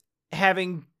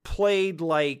played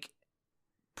like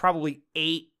probably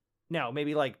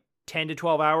maybe like 10 to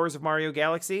 12 hours of Mario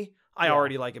Galaxy, I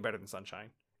already like it better than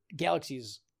Sunshine.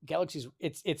 Galaxy's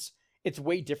it's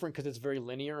way different because it's very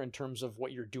linear in terms of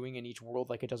what you're doing in each world.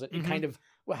 Like it doesn't, it kind of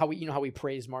how we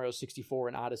praise Mario 64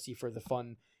 and Odyssey for the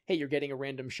fun. Hey, you're getting a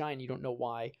random shine, you don't know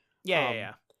why.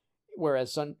 Yeah.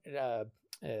 Whereas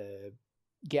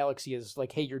Galaxy is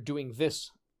like, hey, you're doing this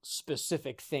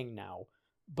specific thing now,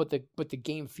 but the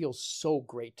game feels so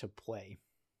great to play.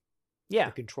 Yeah,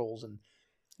 the controls and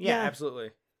absolutely.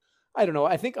 I don't know.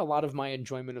 I think a lot of my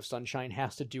enjoyment of Sunshine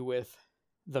has to do with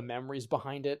the memories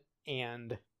behind it,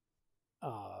 and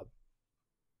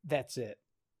that's it.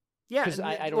 Yeah, Because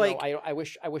I don't like, know. I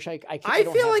wish I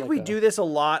feel like we do this a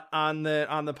lot on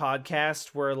the podcast,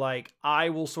 where like I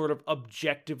will sort of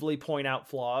objectively point out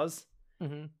flaws,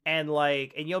 and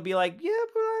you'll be like, yeah,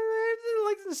 but I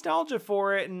like nostalgia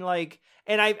for it, and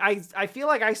I feel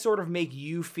like I sort of make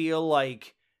you feel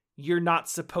like you're not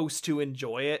supposed to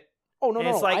enjoy it. Oh no, and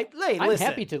it's like, hey, I'm listen.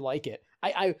 happy to like it.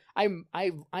 I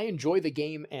enjoy the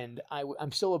game, and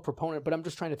I'm still a proponent, but I'm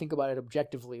just trying to think about it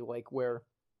objectively, like where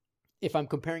if I'm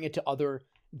comparing it to other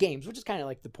games, which is kind of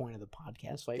like the point of the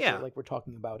podcast, right? Yeah. Like we're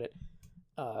talking about it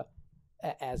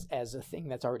as a thing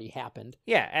that's already happened.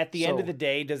 Yeah, at the end of the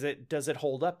day, does it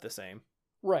hold up the same?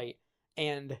 Right.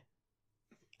 And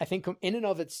I think in and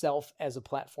of itself as a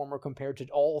platformer compared to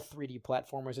all 3D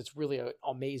platformers, it's really an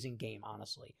amazing game,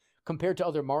 honestly. Compared to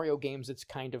other Mario games, it's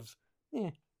kind of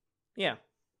Yeah.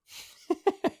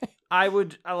 I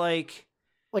would like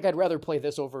I'd rather play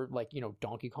this over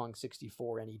Donkey Kong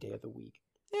 64 any day of the week.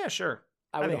 Yeah, sure.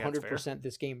 I would 100%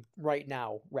 this game right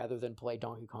now rather than play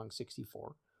Donkey Kong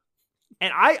 64.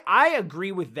 And I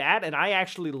agree with that, and I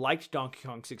actually liked Donkey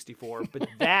Kong 64, but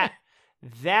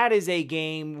that is a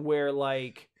game where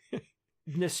like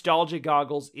nostalgia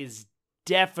goggles is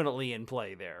definitely in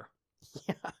play there.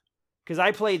 Yeah. Because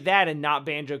I played that and not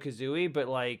Banjo-Kazooie, but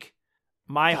like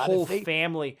my whole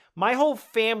family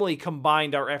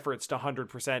combined our efforts to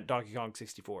 100% Donkey Kong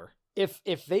 64.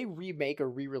 If they remake or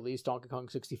re-release Donkey Kong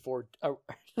 64,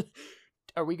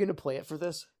 are we going to play it for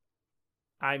this?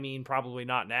 I mean, probably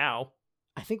not now.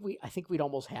 I think we'd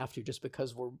almost have to, just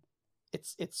because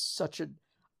it's such an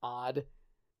odd.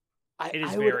 It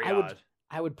is very odd.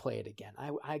 I would play it again.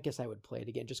 I guess I would play it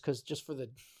again just for the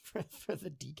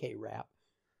DK rap.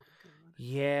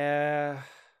 Yeah.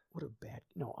 What a bad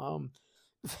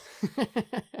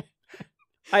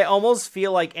I almost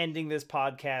feel like ending this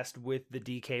podcast with the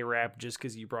DK rap just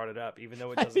because you brought it up, even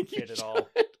though it doesn't fit at all.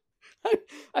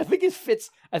 I think it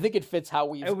fits. I think it fits how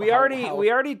we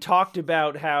already talked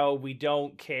about how we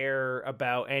don't care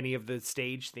about any of the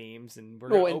stage themes, and we're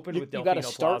going to open with Delfino you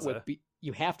start Plaza.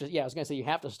 You have to. Yeah, I was going to say you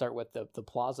have to start with the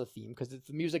Plaza theme, because it's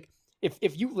the music.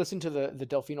 If you listen to the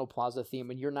Delfino Plaza theme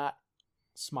and you're not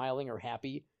smiling or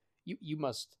happy, you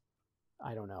must.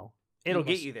 I don't know. It'll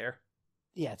get you there.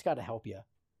 Yeah, it's got to help you.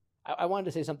 I wanted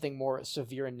to say something more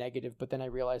severe and negative, but then I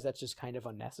realized that's just kind of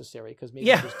unnecessary, because maybe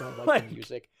you just don't like the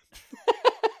music.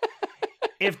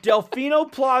 If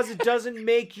Delfino Plaza doesn't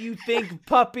make you think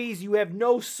puppies, you have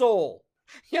no soul.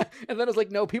 Yeah, and then I was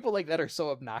like, no, people like that are so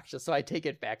obnoxious, so I take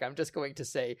it back. I'm just going to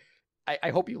say,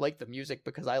 I hope you like the music,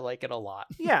 because I like it a lot.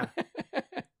 Yeah,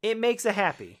 it makes a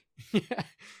happy. Yeah,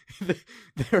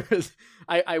 there is.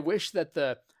 I wish that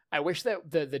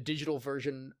the digital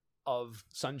version of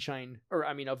Sunshine,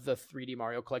 of the 3D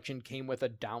Mario Collection, came with a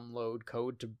download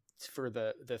code for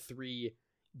the 3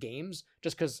 games,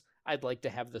 just because I'd like to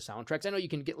have the soundtracks. I know you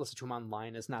can listen to them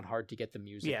online. It's not hard to get the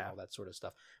music and all that sort of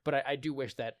stuff. But I do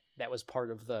wish that was part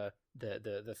of the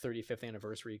 35th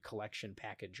anniversary collection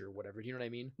package or whatever. Do you know what I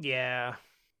mean? Yeah.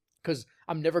 Because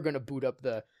I'm never going to boot up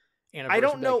the anniversary. I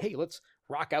don't know. Hey, let's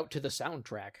rock out to the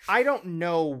soundtrack. I don't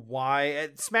know why.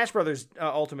 Smash Brothers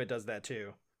Ultimate does that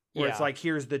too. Where it's like,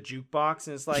 here's the jukebox,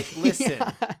 and it's like, listen.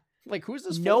 Yeah. Like, who's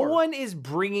this No for? one is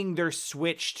bringing their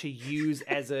Switch to use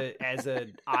as a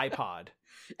iPod.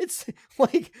 It's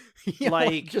like,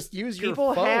 just use your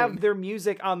phone. People have their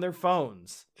music on their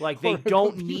phones. Like, they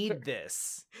don't need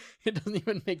this. It doesn't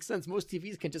even make sense. Most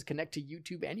TVs can just connect to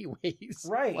YouTube anyways.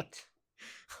 Right.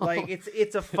 Like,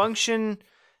 it's a function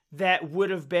that would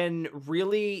have been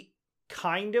really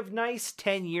kind of nice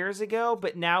 10 years ago,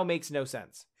 but now makes no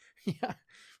sense. Yeah.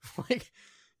 Like,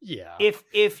 yeah.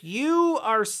 If you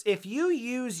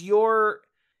use your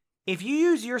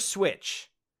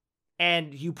Switch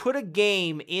and you put a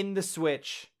game in the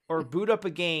Switch, or boot up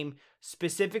a game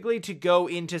specifically to go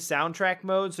into soundtrack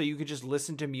mode so you could just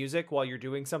listen to music while you're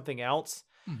doing something else,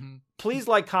 please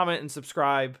like, comment, and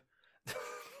subscribe.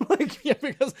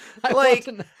 Because I want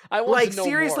to know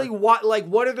seriously, more.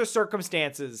 what are the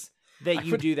circumstances that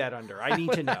you do that under? I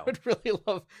need to know.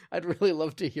 I'd really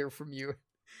love to hear from you.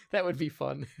 That would be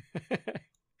fun.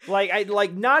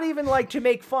 Not even to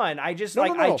make fun. I just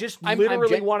I just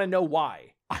literally want to know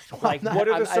why. What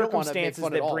are the circumstances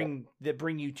that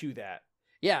bring you to that?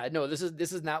 Yeah, no, this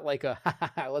is not like a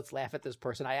let's laugh at this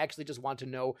person. I actually just want to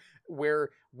know where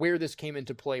this came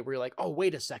into play. Where you're like, oh,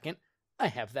 wait a second, I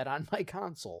have that on my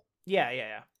console.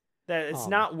 Yeah. That it's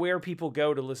not where people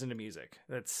go to listen to music.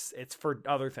 It's for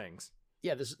other things.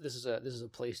 Yeah, this is a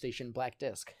PlayStation black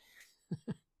disc.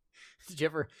 Did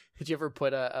you ever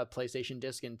put a PlayStation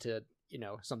disc into,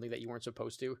 something that you weren't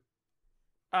supposed to?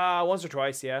 Once or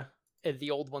twice, yeah.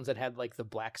 The old ones that had like the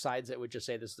black sides that would just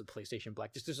say this is the PlayStation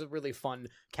Black. Just there's a really fun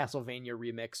Castlevania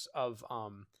remix of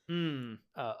on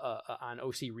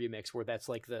OC Remix where that's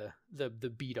like the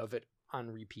beat of it on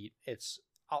repeat.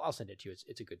 I'll send it to you.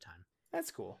 It's a good time.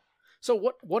 That's cool. So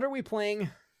what are we playing?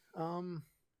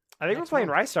 I think we're playing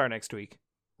Rystar next week.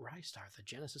 Rystar, the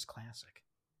Genesis classic.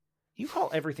 You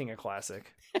call everything a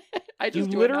classic. I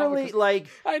just you literally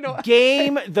I know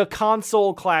game the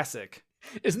console classic.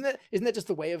 Isn't that just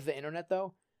the way of the internet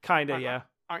though? Kinda, yeah.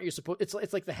 Aren't you supposed?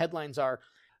 It's like the headlines are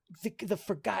the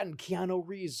forgotten Keanu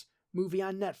Reeves movie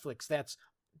on Netflix that's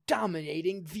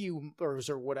dominating viewers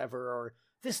or whatever, or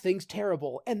this thing's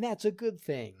terrible and that's a good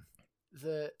thing.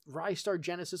 The Rystar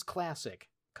Genesis classic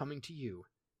coming to you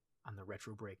on the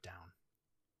Retro Breakdown.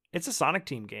 It's a Sonic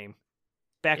Team game.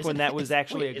 Back when that was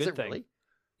actually a good thing. Really?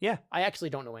 Yeah. I actually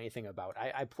don't know anything about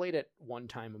it. I played it one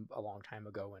time a long time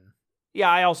ago, and yeah,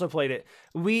 I also played it.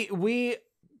 We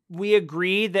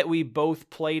agreed that we both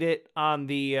played it on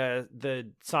the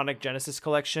Sonic Genesis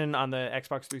collection on the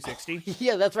Xbox 360.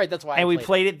 Yeah, that's right. That's why. And we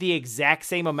played it the exact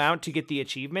same amount to get the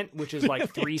achievement, which is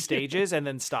like 3 stages, and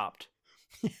then stopped.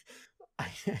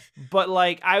 But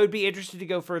like, I would be interested to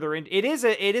go further in. It is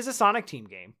a Sonic Team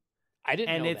game. I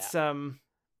didn't know that.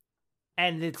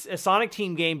 And it's a Sonic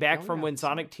Team game back from when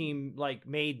Sonic Team like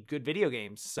made good video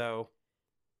games. So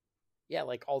yeah,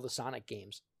 like all the Sonic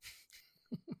games.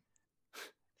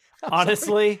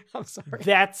 Honestly, I'm sorry.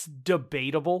 That's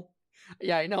debatable.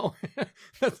 Yeah, I know.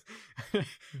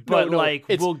 But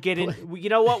we'll get in. You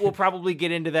know what? We'll probably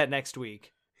get into that next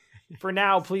week. For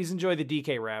now, please enjoy the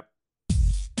DK rap.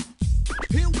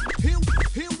 Here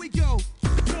we go.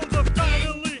 So the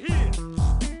finally here,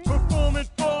 performing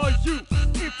for you.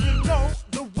 If you know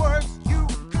the words, you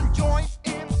can join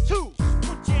in too.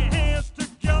 Put your hands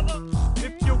together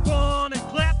if you want to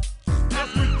clap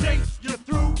as we take you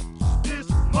through this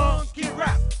monkey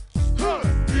rap.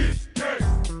 DK,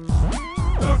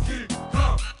 Donkey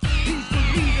Kong. He's the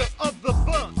leader of the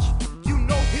bunch. You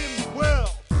know him well.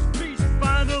 He's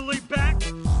finally back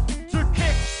to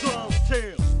kick some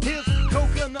tail. His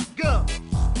coconut gun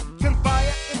can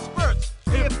fire in spurts.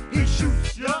 If he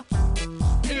shoots ya,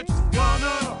 it's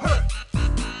gonna hurt.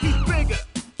 He's bigger,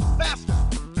 faster,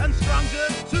 and stronger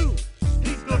too.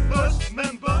 He's the first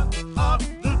member of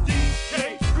the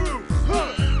DK crew.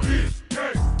 DK,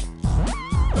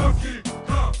 Donkey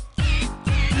Kong.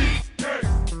 DK,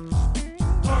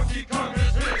 Donkey Kong is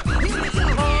here.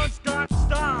 Kong's got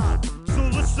style, so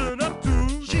listen up,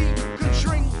 dude. She can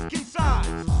shrink in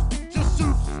size to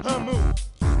suit her mood.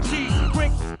 She's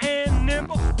quick and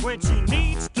nimble when she